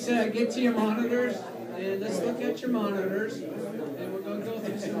 everyone, let's get to your monitors, and let's look at your monitors, and we're going to go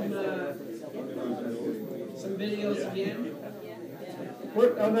through some videos again.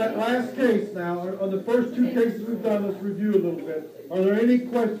 On that last case now, on the first two cases we've done, let's review a little bit. Are there any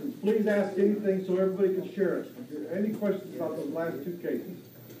questions? Please ask anything so everybody can share it. Any questions about those last two cases?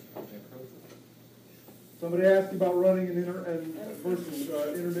 Somebody asked about running versus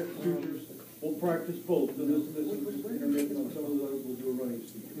intermittent sutures. We'll practice both. So this is intermittent. On some of those, we'll do a running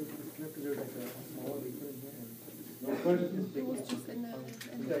suture. No questions? It was just in the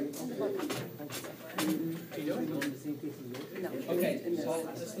book. Are you doing? No. Okay, so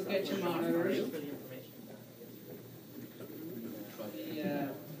let's look at your monitors.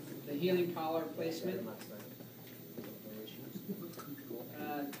 The healing collar placement.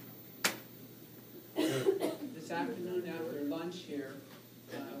 This afternoon after lunch here,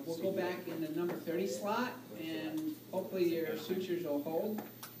 we'll go back in the number 30 slot, and hopefully your sutures will hold,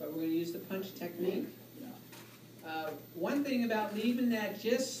 but we're going to use the punch technique. One thing about leaving that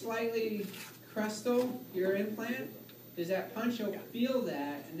just slightly crustal, your implant, is that punch will feel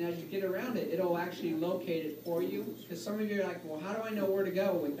that, and as you get around it, it'll actually locate it for you. Because some of you are like, well, how do I know where to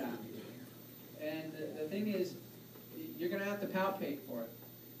go with that? And the thing is, you're going to have to palpate for it.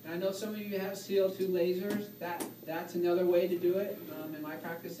 And I know some of you have CO2 lasers. That's another way to do it. In my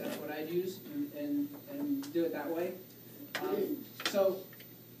practice, that's what I use, and do it that way. So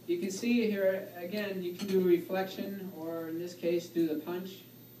you can see here, again, you can do a reflection, or in this case, do the punch.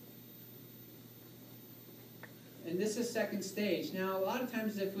 And this is second stage. Now, a lot of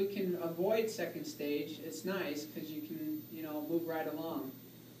times if we can avoid second stage, it's nice because you can, move right along.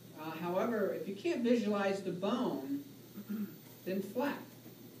 However, if you can't visualize the bone, then flap.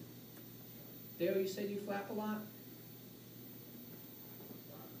 Dale, you said you flap a lot?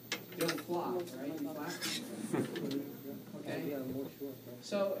 You don't flop, right? You flap? Okay.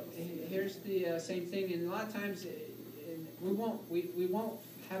 So here's the same thing, and a lot of times we won't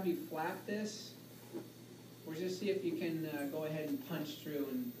have you flap this. We'll just see if you can go ahead and punch through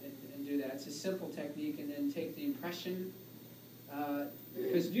and do that. It's a simple technique, and then take the impression.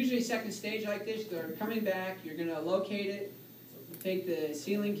 Because usually second stage like this, they're coming back, you're going to locate it, take the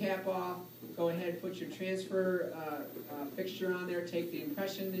sealing cap off, go ahead, put your transfer fixture on there, take the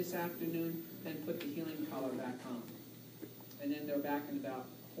impression this afternoon, and put the healing collar back on. And then they're back in about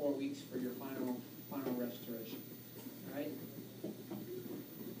 4 weeks for your final restoration. All right?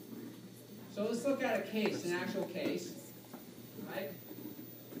 So let's look at a case, an actual case. All right?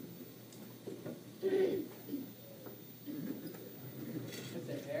 Put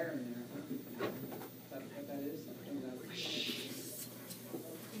the air in there. Huh? Is that what that is?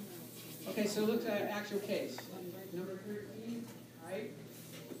 Okay, so look at an actual case. Number 13, all right?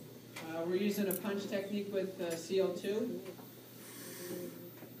 We're using a punch technique with CO2.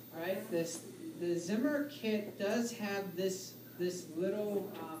 All right, the Zimmer kit does have this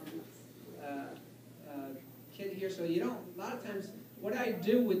little kit here, so you don't, a lot of times, what I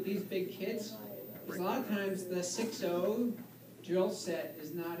do with these big kits is a lot of times the 6.0 drill set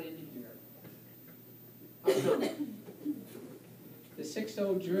is not in here. The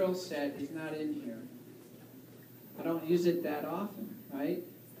 6.0 drill set is not in here. I don't use it that often, right?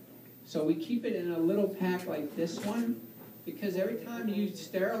 So we keep it in a little pack like this one, because every time you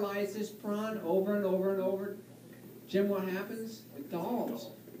sterilize this prawn over and over and over, Jim, what happens? It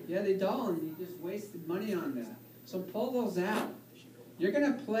dulls. Yeah, they dull, and you just wasted money on that. So pull those out. You're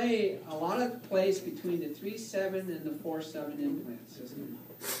going to play a lot of place between the 3.7 and the 4.7 implant system.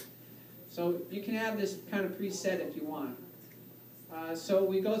 So you can have this kind of preset if you want. So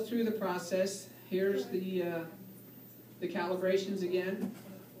we go through the process. Here's the calibrations again.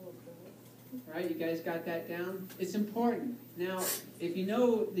 All right, you guys got that down? It's important. Now, if you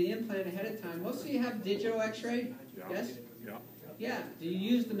know the implant ahead of time, most of you have digital x-ray? Yeah. Yes? Yeah. Yeah. Do you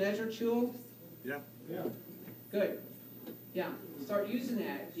use the measure tool? Yeah. Yeah. Good. Yeah, start using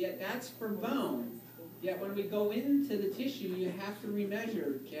that. Yet that's for bone. Yet when we go into the tissue, you have to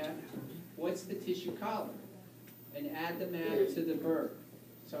remeasure, Jeff, what's the tissue color? And add the mat to the burr.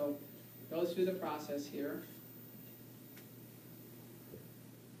 So go through the process here.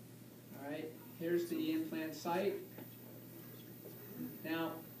 All right, here's the implant site.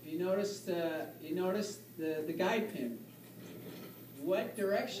 Now, you notice the guide pin. What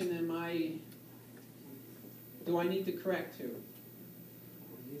direction do I need to correct to?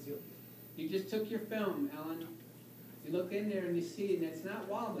 You just took your film, Ellen. You look in there and you see, and it's not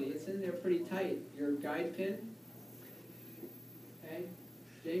wobbly. It's in there pretty tight. Your guide pin. Okay,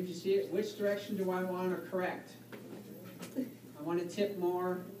 James, you see it? Which direction do I want to correct? I want to tip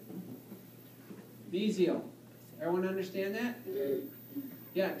more mesial. Everyone understand that?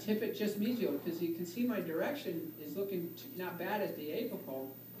 Yeah, tip it just mesial, because you can see my direction is looking not bad at the apical,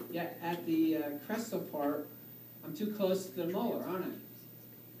 yet at the crestal part, I'm too close to the molar, aren't I?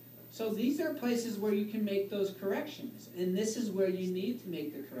 So these are places where you can make those corrections, and this is where you need to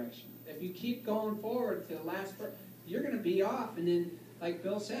make the correction. If you keep going forward to the last part, you're going to be off, and then, like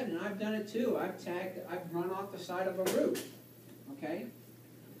Bill said, and I've done it too, I've run off the side of a roof, okay?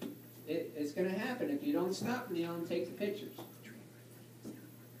 It's going to happen if you don't stop, Neil, and take the pictures.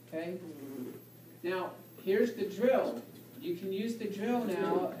 Okay? Now, here's the drill. You can use the drill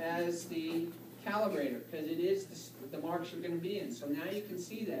now as the calibrator, because it is the marks you're going to be in. So now you can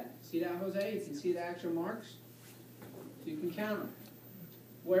see that. See that, Jose? You can see the actual marks? So you can count them.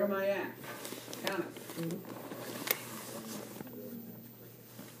 Where am I at? Count it.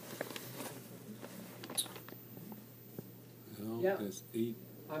 Well, Yep. there's 8.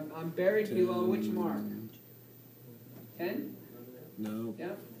 I'm buried below which mark? 10? No,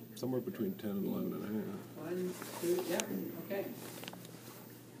 Yep. somewhere between 10 and 11 and a half. 1, 2, yep, okay.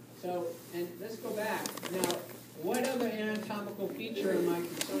 So, and let's go back. Now, what other anatomical feature am I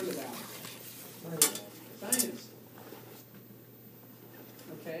concerned about? Sinus.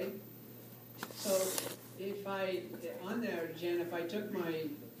 Okay? So, if on there, Jen, if I took my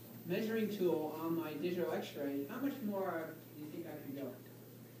measuring tool on my digital x-ray, how much more do you think I can go?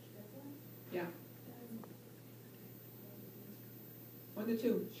 Yeah. 1 to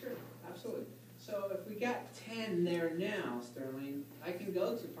 2, sure, absolutely. So if we got 10 there now, Sterling, I can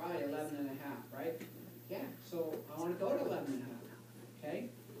go to probably 11 and a half, right? Yeah, so I want to go to 11 and a half, okay?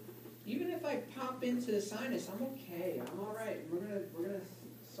 Even if I pop into the sinus, I'm okay, I'm all right. We're gonna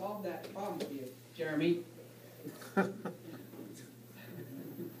solve that problem for you, Jeremy. Okay,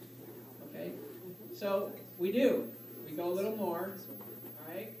 so we go a little more, all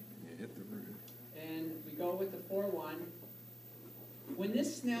right? You hit the roof. And we go with the 4-1. When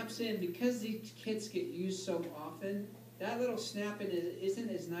this snaps in, because these kits get used so often, that little snap-in isn't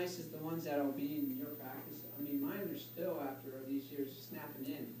as nice as the ones that will be in your practice. I mean, mine are still, after these years, snapping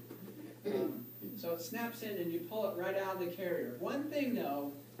in. So it snaps in, and you pull it right out of the carrier. One thing,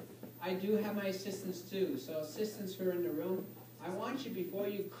 though, I do have my assistants, too. So assistants who are in the room, I want you, before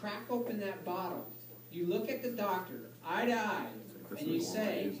you crack open that bottle, you look at the doctor, eye to eye, and you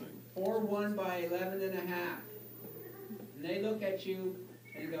say, 4-1 by 11 and a half. And they look at you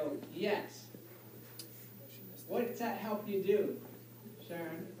and go, yes. What does that help you do,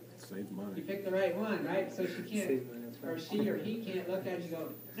 Sharon? Save money. You picked the right one, right? So she can't, or she or he can't look at you and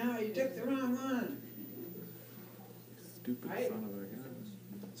go, no, you took the wrong one. Stupid Right? son of a gun.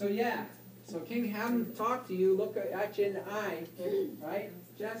 So yeah, so King, have him talk to you, look at you in the eye, right?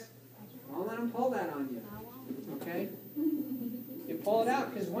 Just, don't let him pull that on you, okay? You pull it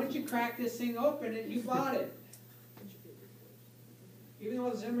out, because once you crack this thing open, you bought it. Even though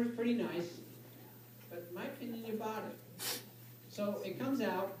the Zimmer's pretty nice, but in my opinion, you bought it. So it comes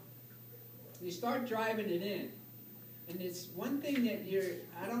out, you start driving it in. And it's one thing that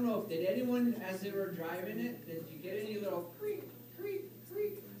I don't know if did anyone, as they were driving it, did you get any little creak, creak,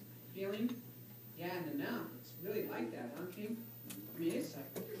 creak feeling? Yeah, in the mouth. It's really like that, huh, King? I mean, it's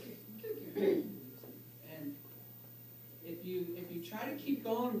like, and if you try to keep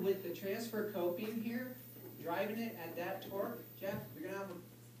going with the transfer coping here, driving it at that torque, Jeff, you're gonna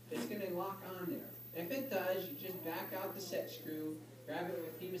it's gonna lock on there. If it does, you just back out the set screw, grab it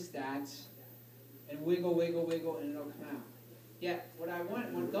with hemostats, and wiggle, wiggle, wiggle, and it'll come out. Yeah, what I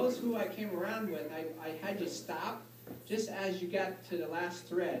want, when those who I came around with, I had you stop just as you got to the last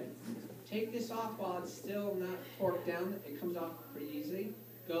thread. Take this off while it's still not torqued down. It comes off pretty easily.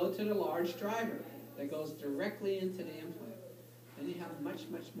 Go to the large driver that goes directly into the implant. Then you have much,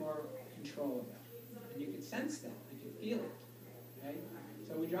 much more control of that. And you can sense that. You can feel it. Okay?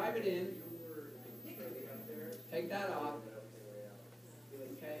 So we drive it in. Take that off.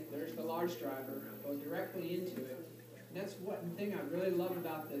 Okay? There's the large driver. Go directly into it. And that's one thing I really love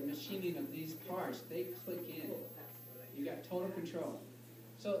about the machining of these parts. They click in. You got total control.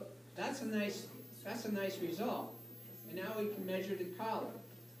 So that's a nice result. And now we can measure the collar.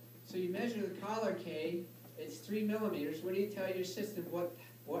 So you measure the collar, Kay. It's 3 millimeters. What do you tell your assistant? What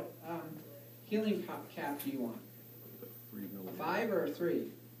healing cap do you want? 3 millimeters. 5 or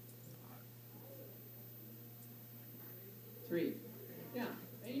 3? 3. Yeah.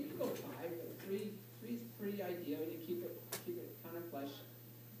 And you can go 5, but 3 is pretty ideal. You keep it kind of flush.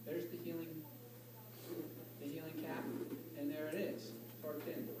 There's the healing cap, and there it is, torqued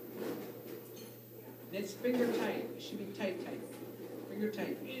in. And it's finger tight. It should be tight. Finger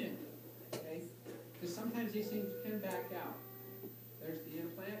tight. In. Okay? Because sometimes these things can back out. There's the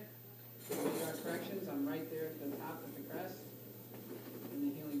implant. When we got corrections, I'm right there at the top of the crest. And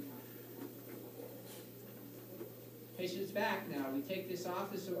the healing cap. Patient's back now. We take this off.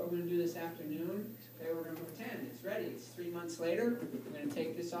 This is what we're going to do this afternoon. Okay, we're going to pretend it's ready. It's 3 months later. We're going to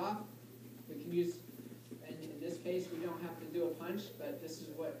take this off. We can use, and in this case, we don't have to do a punch, but this is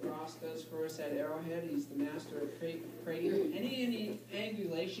what Ross does for us at Arrowhead. He's the master of crating. Any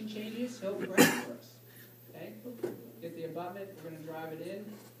angulation changes, he'll correct for us. Okay? Get the abutment. We're going to drive it in.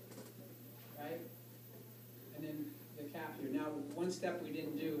 Right? And then the cap here. Now, one step we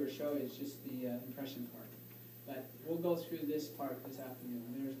didn't do or show is just the impression part. But we'll go through this part this afternoon.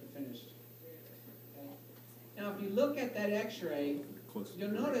 There's the finished. Okay. Now, if you look at that X-ray,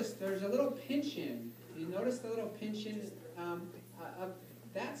 you'll notice there's a little pinch in. You notice the little pinch in?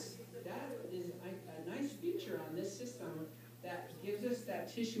 That is a nice feature on this system that gives us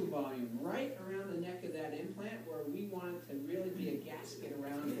that tissue volume right around the neck of that implant where we want it to really be a gasket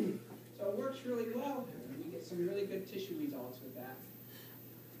around it. So it works really well. We get some really good tissue results with that.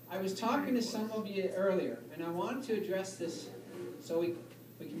 I was talking to some of you earlier, and I wanted to address this so we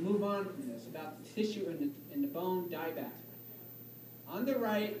can move on from this, about the tissue in the bone dieback. On the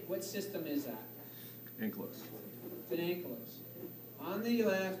right, what system is that? Ankylose. It's an ankylose. On the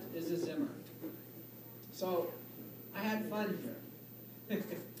left is a Zimmer. So, I had fun here.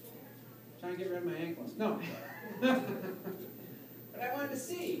 Trying to get rid of my ankles. No. But I wanted to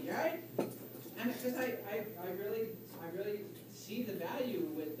see, right? And because I really see the value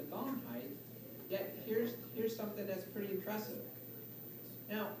with the bone height, yet here's something that's pretty impressive.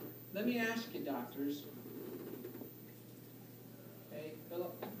 Now, let me ask you, doctors. Okay,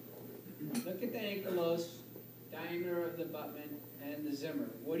 Philip, look at the ankylose, diameter of the abutment, and the Zimmer.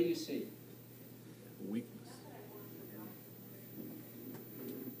 What do you see? Weakness.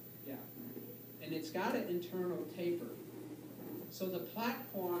 Yeah. And it's got an internal taper. So the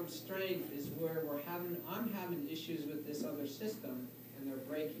platform strength is where I'm having issues with this other system, and they're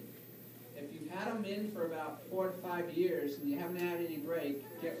breaking. If you've had them in for about 4 to 5 years and you haven't had any break,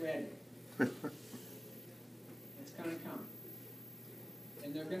 get ready. It's going to come.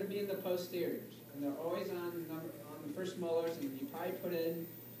 And they're going to be in the posteriors. And they're always on the first molars, and you probably put in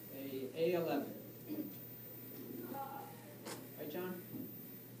a A11. Right, John?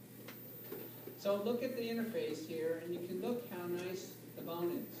 So look at the interface here, and you can look how nice the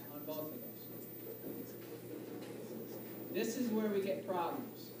bone is on both of those. This is where we get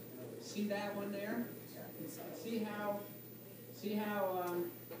problems. See that one there? See how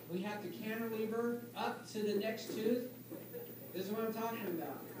we have to cantilever up to the next tooth? This is what I'm talking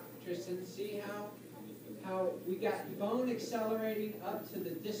about. Tristan, see how we got bone accelerating up to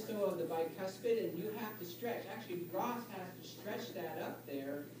the distal of the bicuspid, and you have to stretch. Actually, Ross has to stretch that up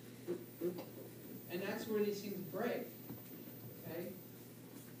there, and that's where these things break. Okay?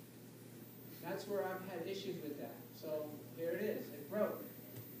 That's where I've had issues with that. So here it is. It broke.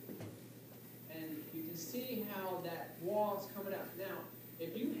 And you can see how that wall is coming up. Now,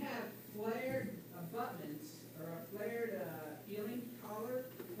 if you have flared abutments or a flared healing collar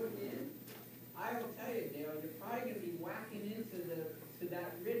put in, I will tell you, Dale, you're probably going to be whacking into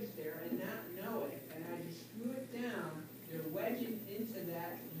that ridge there and not know it. And as you screw it down, you're wedging into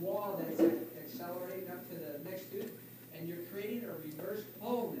that wall that's accelerating up to the next tooth, and you're creating a reverse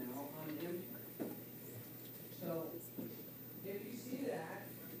pull now on the implant. So, if you see that,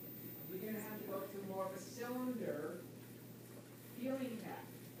 you're going to have to go to more of a cylinder healing cap.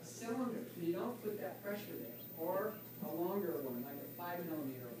 A cylinder, so you don't put that pressure there. Or a longer one, like a 5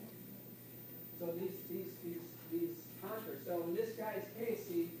 millimeter one. So these contours. So in this guy's case,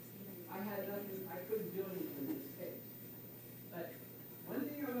 see, I had nothing, I couldn't do anything in this case. But one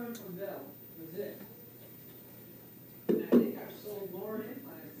thing I learned from Bill was this. And I think I've sold more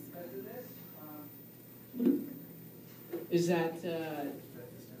implants because of this. Is that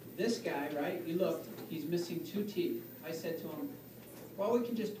this guy, right? You look, he's missing 2 teeth. I said to him, well, we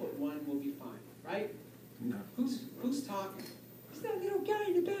can just put one, we'll be fine, right? No. Who's talking? It's that little guy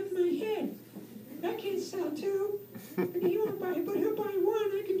in the back of my head. I can't sell 2. And he won't buy, but he'll buy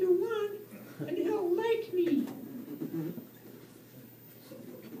 1. I can do 1. And he'll like me.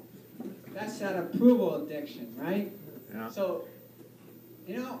 That's that approval addiction, right? Yeah. So,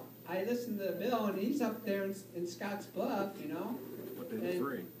 I listen to Bill, and he's up there in Scotts Bluff, But they're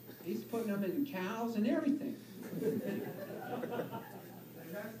free. He's putting them in cows and everything. And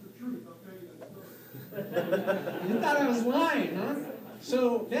that's the truth, I'll tell you that story. You thought I was lying, huh?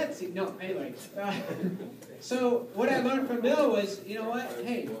 So, Betsy, no, anyway. So, what I learned from Bill was, you know what?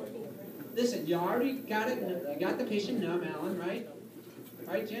 Hey, listen, you already got it. You got the patient numb, Alan, right?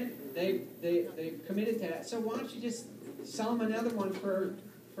 Right, Jen? They committed to that. So why don't you just sell them another one for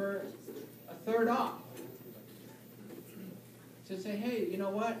a third off? So say, hey, you know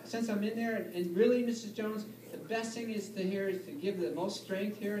what? Since I'm in there, and really, Mrs. Jones, the best thing is to give the most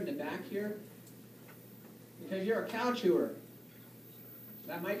strength here in the back here, because you're a cow chewer.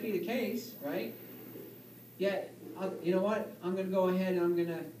 That might be the case, right? Yet, you know what? I'm going to go ahead and I'm going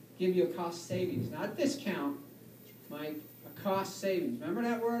to give you a cost savings. Not a discount, Mike, a cost savings. Remember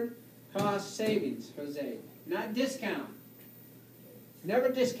that word? Cost savings, Jose. Not discount. Never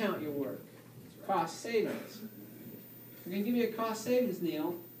discount your work. Cost savings. I'm going to give you a cost savings,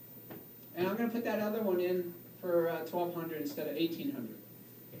 Neil. And I'm going to put that other one in for 1,200 instead of 1,800.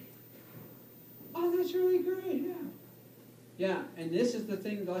 Oh, that's really great, yeah. Yeah, and this is the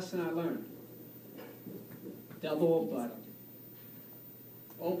lesson I learned. Double button.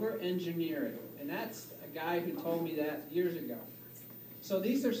 Over-engineer it. And that's a guy who told me that years ago. So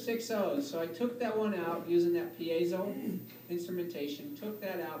these are 6.0s. So I took that one out using that piezo instrumentation, took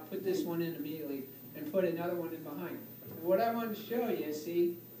that out, put this one in immediately, and put another one in behind. And what I want to show you,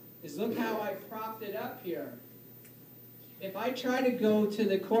 see, is look how I propped it up here. If I try to go to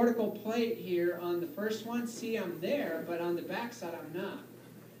the cortical plate here on the first one, see I'm there, but on the back side I'm not.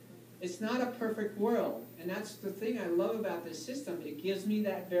 It's not a perfect world, and that's the thing I love about this system. It gives me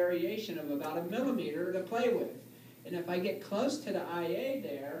that variation of about 1 millimeter to play with. And if I get close to the IA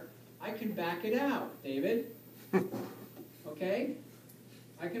there, I can back it out, David. Okay?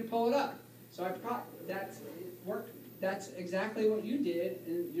 I can pull it up. So that's exactly what you did,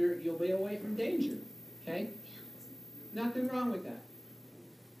 and you'll be away from danger. Okay? Nothing wrong with that.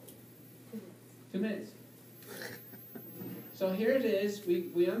 2 minutes. So here it is.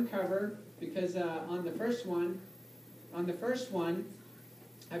 We uncover, because on the first one,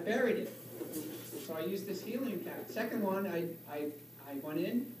 I buried it. So I used this healing cap. Second one, I went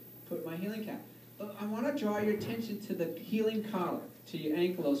in, put my healing cap. But I want to draw your attention to the healing collar, to you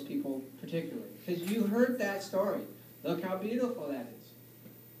ankylosed people particularly, because you heard that story. Look how beautiful that is.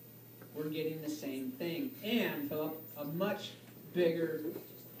 We're getting the same thing, and Philip, a much bigger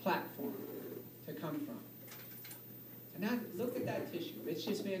platform to come from. And now look at that tissue. It's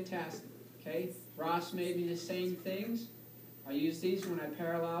just fantastic. Okay, Ross made me the same things. I use these when I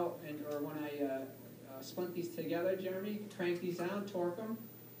parallel or when I splint these together, Jeremy. Crank these down, torque them.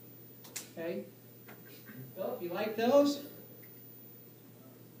 Okay. Philip, you like those?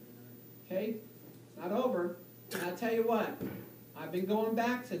 Okay. It's not over. And I'll tell you what. I've been going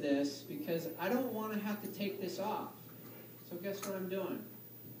back to this because I don't want to have to take this off. So guess what I'm doing?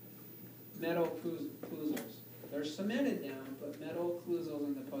 Metal occlusals. They're cemented down, but metal occlusals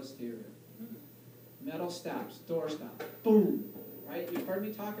in the posterior. Metal stops, door stops, boom, right? You've heard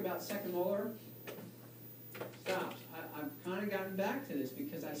me talk about second molar stops. I've kind of gotten back to this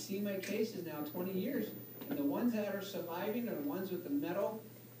because I see my cases now 20 years, and the ones that are surviving are the ones with the metal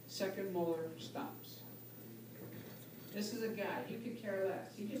second molar stops. This is a guy, he could care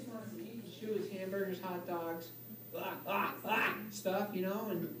less. He just wants to eat and chew his hamburgers, hot dogs, stuff, you know,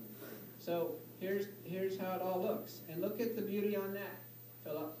 and so here's how it all looks. And look at the beauty on that,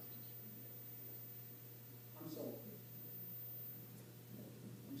 Philip. I'm sold.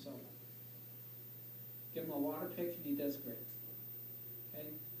 Give him a water pick and he does great. Okay?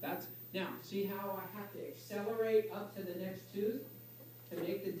 Now, see how I have to accelerate up to the next tooth to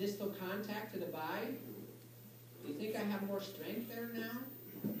make the distal contact to the bite? Do you think I have more strength there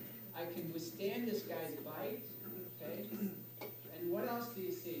now? I can withstand this guy's bite. Okay? And what else do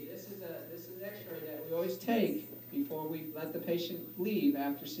you see? This is an X-ray that we always take before we let the patient leave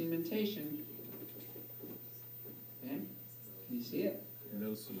after cementation. Okay? Can you see it?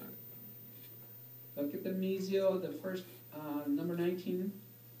 No cement. Look at the mesial, the first number 19.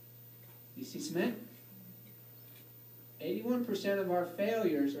 You see cement? 81% of our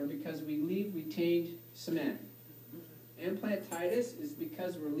failures are because we leave retained cement. Implantitis is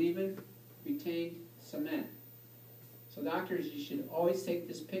because we're leaving retained cement. So doctors, you should always take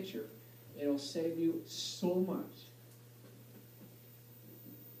this picture. It'll save you so much.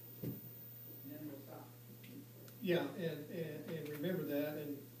 And then we'll stop. Yeah, and remember that,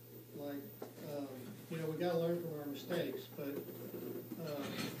 and like, we got to learn from our mistakes, but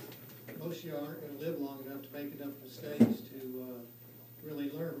most of you aren't going to live long enough to make enough mistakes to really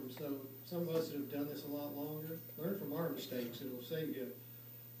learn them. So some of us that have done this a lot longer, learn from our mistakes. It will save you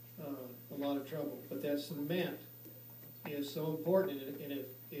a lot of trouble. But that cement is so important, and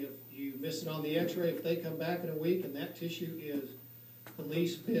if you miss it on the X-ray, if they come back in a week and that tissue is the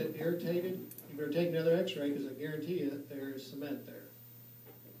least bit irritated, you better take another X-ray because I guarantee you there is cement there.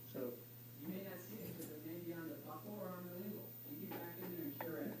 So you may not see it because it may be on the buckle or on the lingual. You get back in there and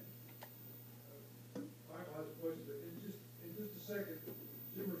cure it. Michael has a question. In just a second,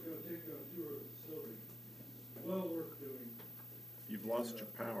 Jimmer's going to take you on a tour of the facility. Well worth doing. You've lost your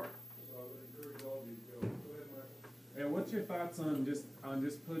power. So I would encourage all of you to go. Go ahead, Michael. And what's your thoughts on just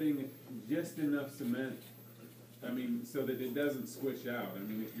putting just enough cement? I mean, so that it doesn't squish out. I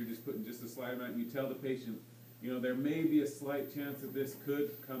mean, if you're just putting just a slight amount, you tell the patient, there may be a slight chance that this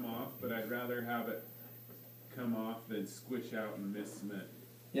could come off, but I'd rather have it come off than squish out and miss cement.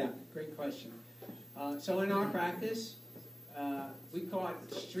 Yeah, great question. So in our practice, we call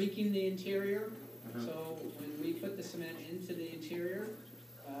it streaking the interior. So when we put the cement into the interior,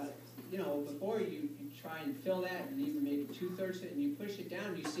 you know, before you try and fill that and even maybe 2/3 of it, and you push it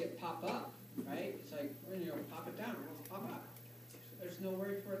down, you see it pop up, right? It's like, you know, pop it down, it'll pop up. There's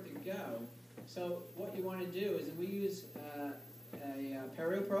nowhere for it to go. So what you want to do is, we use a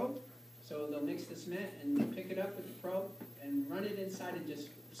perio probe. So they'll mix the cement and pick it up with the probe and run it inside and just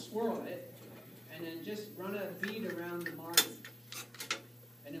swirl it, and then just run a bead around the margin.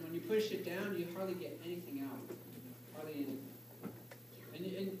 And then when you push it down, you hardly get anything out. Hardly anything.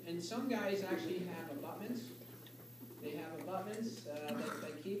 And some guys actually have abutments. They have abutments that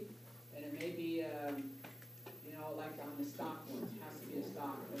they keep, and it may be, you know, like on the stock ones, it has to be a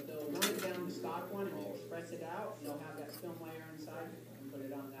stock. But they'll run it down the stock one and express it out, and they'll have that film layer inside and put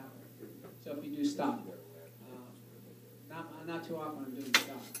it on that one. So if you do stock, not too often I'm doing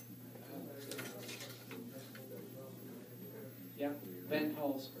stock. Yep, vent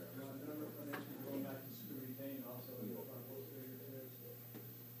holes.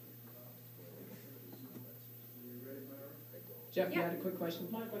 Jeff, you had a quick question?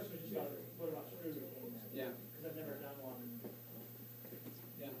 My question is just what about screw retainers? Yeah. Because I've never done one.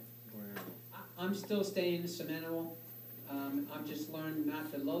 Yeah. I'm still staying cementable. I'm just learning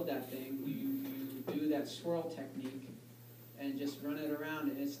not to load that thing. You do that swirl technique and just run it around.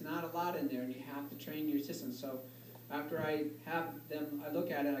 And it's not a lot in there, and you have to train your system. So after I have them, I look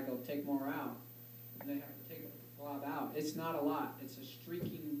at it, I go, take more out. And they have to take a lot out. It's not a lot. It's a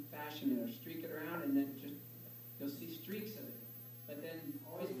streaking fashion there. Streak it around, and then just you'll see streaks of it. But then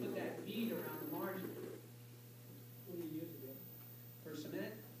always put that bead around the margin. What do you use it For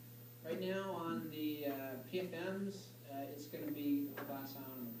cement, right now on the PFMs, it's going to be a glass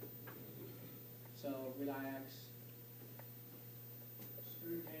ionomer. So Reliax.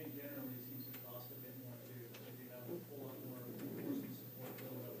 Screw retaining generally seems to cost a bit more too, because you have a whole lot more force and support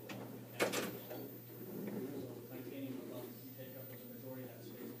build up on the cabinet. So titanium alone can take up the majority of that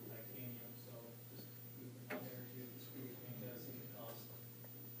space with titanium, so just out there too, the screw retaining does seem to cost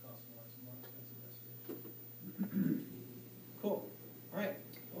more, it's a more expensive restoration. Cool. All right.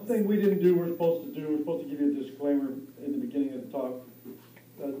 One thing we didn't do, we're supposed to give you a disclaimer in the beginning of the talk.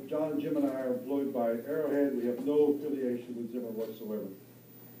 John, Jim, and I are employed by Arrowhead. We have no affiliation with Zimmer whatsoever.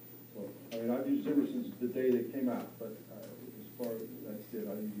 So, I mean, I've used Zimmer since the day they came out, but as far as that's it,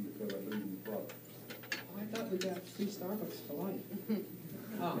 I use it because I believe in the product. Oh, I thought we got free Starbucks for life.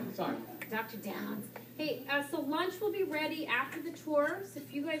 Oh, sorry. Dr. Downs. Hey, so lunch will be ready after the tour. So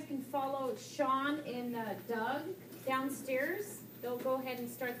if you guys can follow Sean and Doug downstairs, they'll go ahead and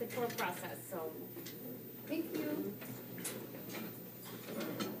start the tour process. So, thank you.